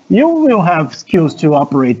skills, you will have skills to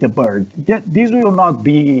operate the bird. This will not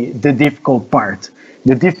be the difficult part.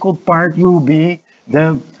 The difficult part will be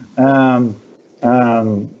the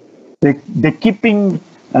keeping,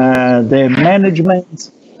 the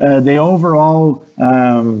management, the overall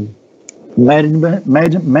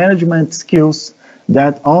management skills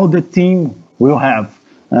that all the team will have.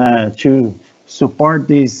 to support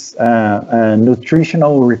these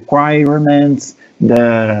nutritional requirements,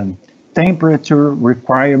 the temperature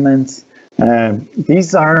requirements.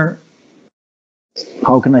 These are,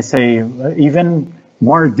 how can I say, even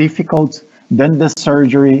more difficult than the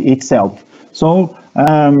surgery itself. So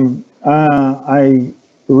I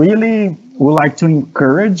really would like to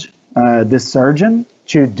encourage the surgeon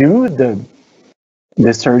to do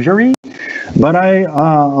the surgery, but I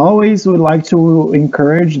always would like to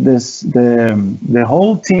encourage the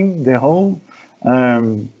whole team, the whole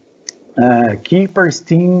keepers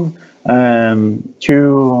team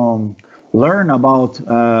to learn about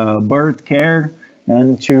bird care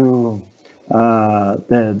and to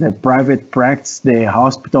the private practice, the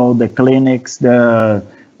hospital, the clinics, the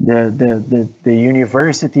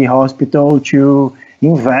university hospital, to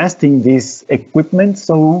invest in this equipment,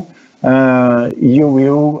 so you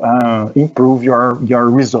will improve your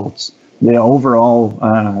results. The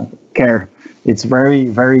overall care, it's very,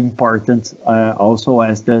 very important, also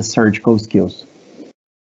as the surgical skills.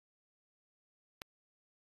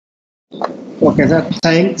 Okay, sir.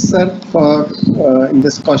 Thanks, sir, for in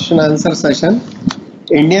this question answer session.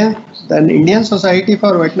 The Indian Society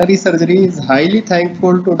for Veterinary Surgery is highly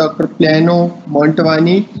thankful to Dr. Plinio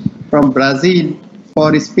Mantovani from Brazil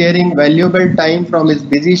for sparing valuable time from his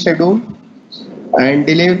busy schedule and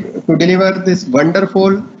to deliver this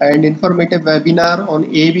wonderful and informative webinar on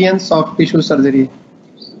avian soft tissue surgery.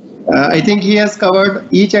 I think he has covered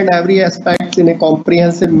each and every aspect in a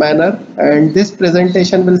comprehensive manner, and this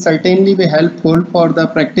presentation will certainly be helpful for the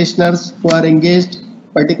practitioners who are engaged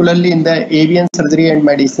particularly in the avian surgery and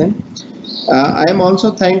medicine. I am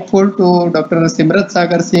also thankful to Dr. Simrat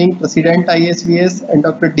Sagar Singh, President ISVS, and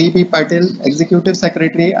Dr. D.B. Patil, Executive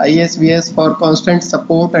Secretary ISVS, for constant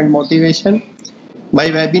support and motivation. My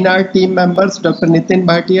webinar team members, Dr. Nitin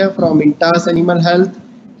Bhatia from INTAS Animal Health,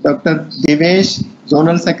 Dr. Divyesh,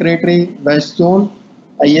 Zonal Secretary, West Zone,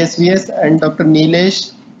 ISVS, and Dr.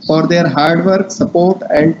 Neelesh for their hard work, support,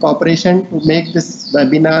 and cooperation to make this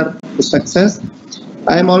webinar a success.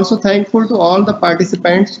 I am also thankful to all the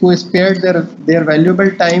participants who spared their valuable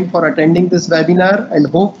time for attending this webinar, and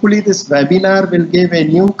hopefully this webinar will give a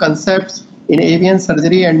new concepts in avian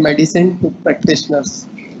surgery and medicine to practitioners.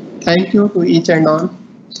 Thank you to each and all.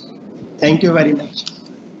 Thank you very much.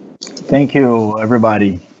 Thank you,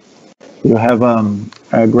 everybody. You have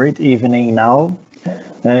a great evening now.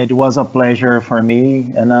 It was a pleasure for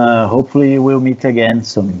me, and hopefully we'll meet again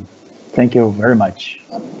soon. Thank you very much.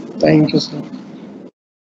 Thank you, sir.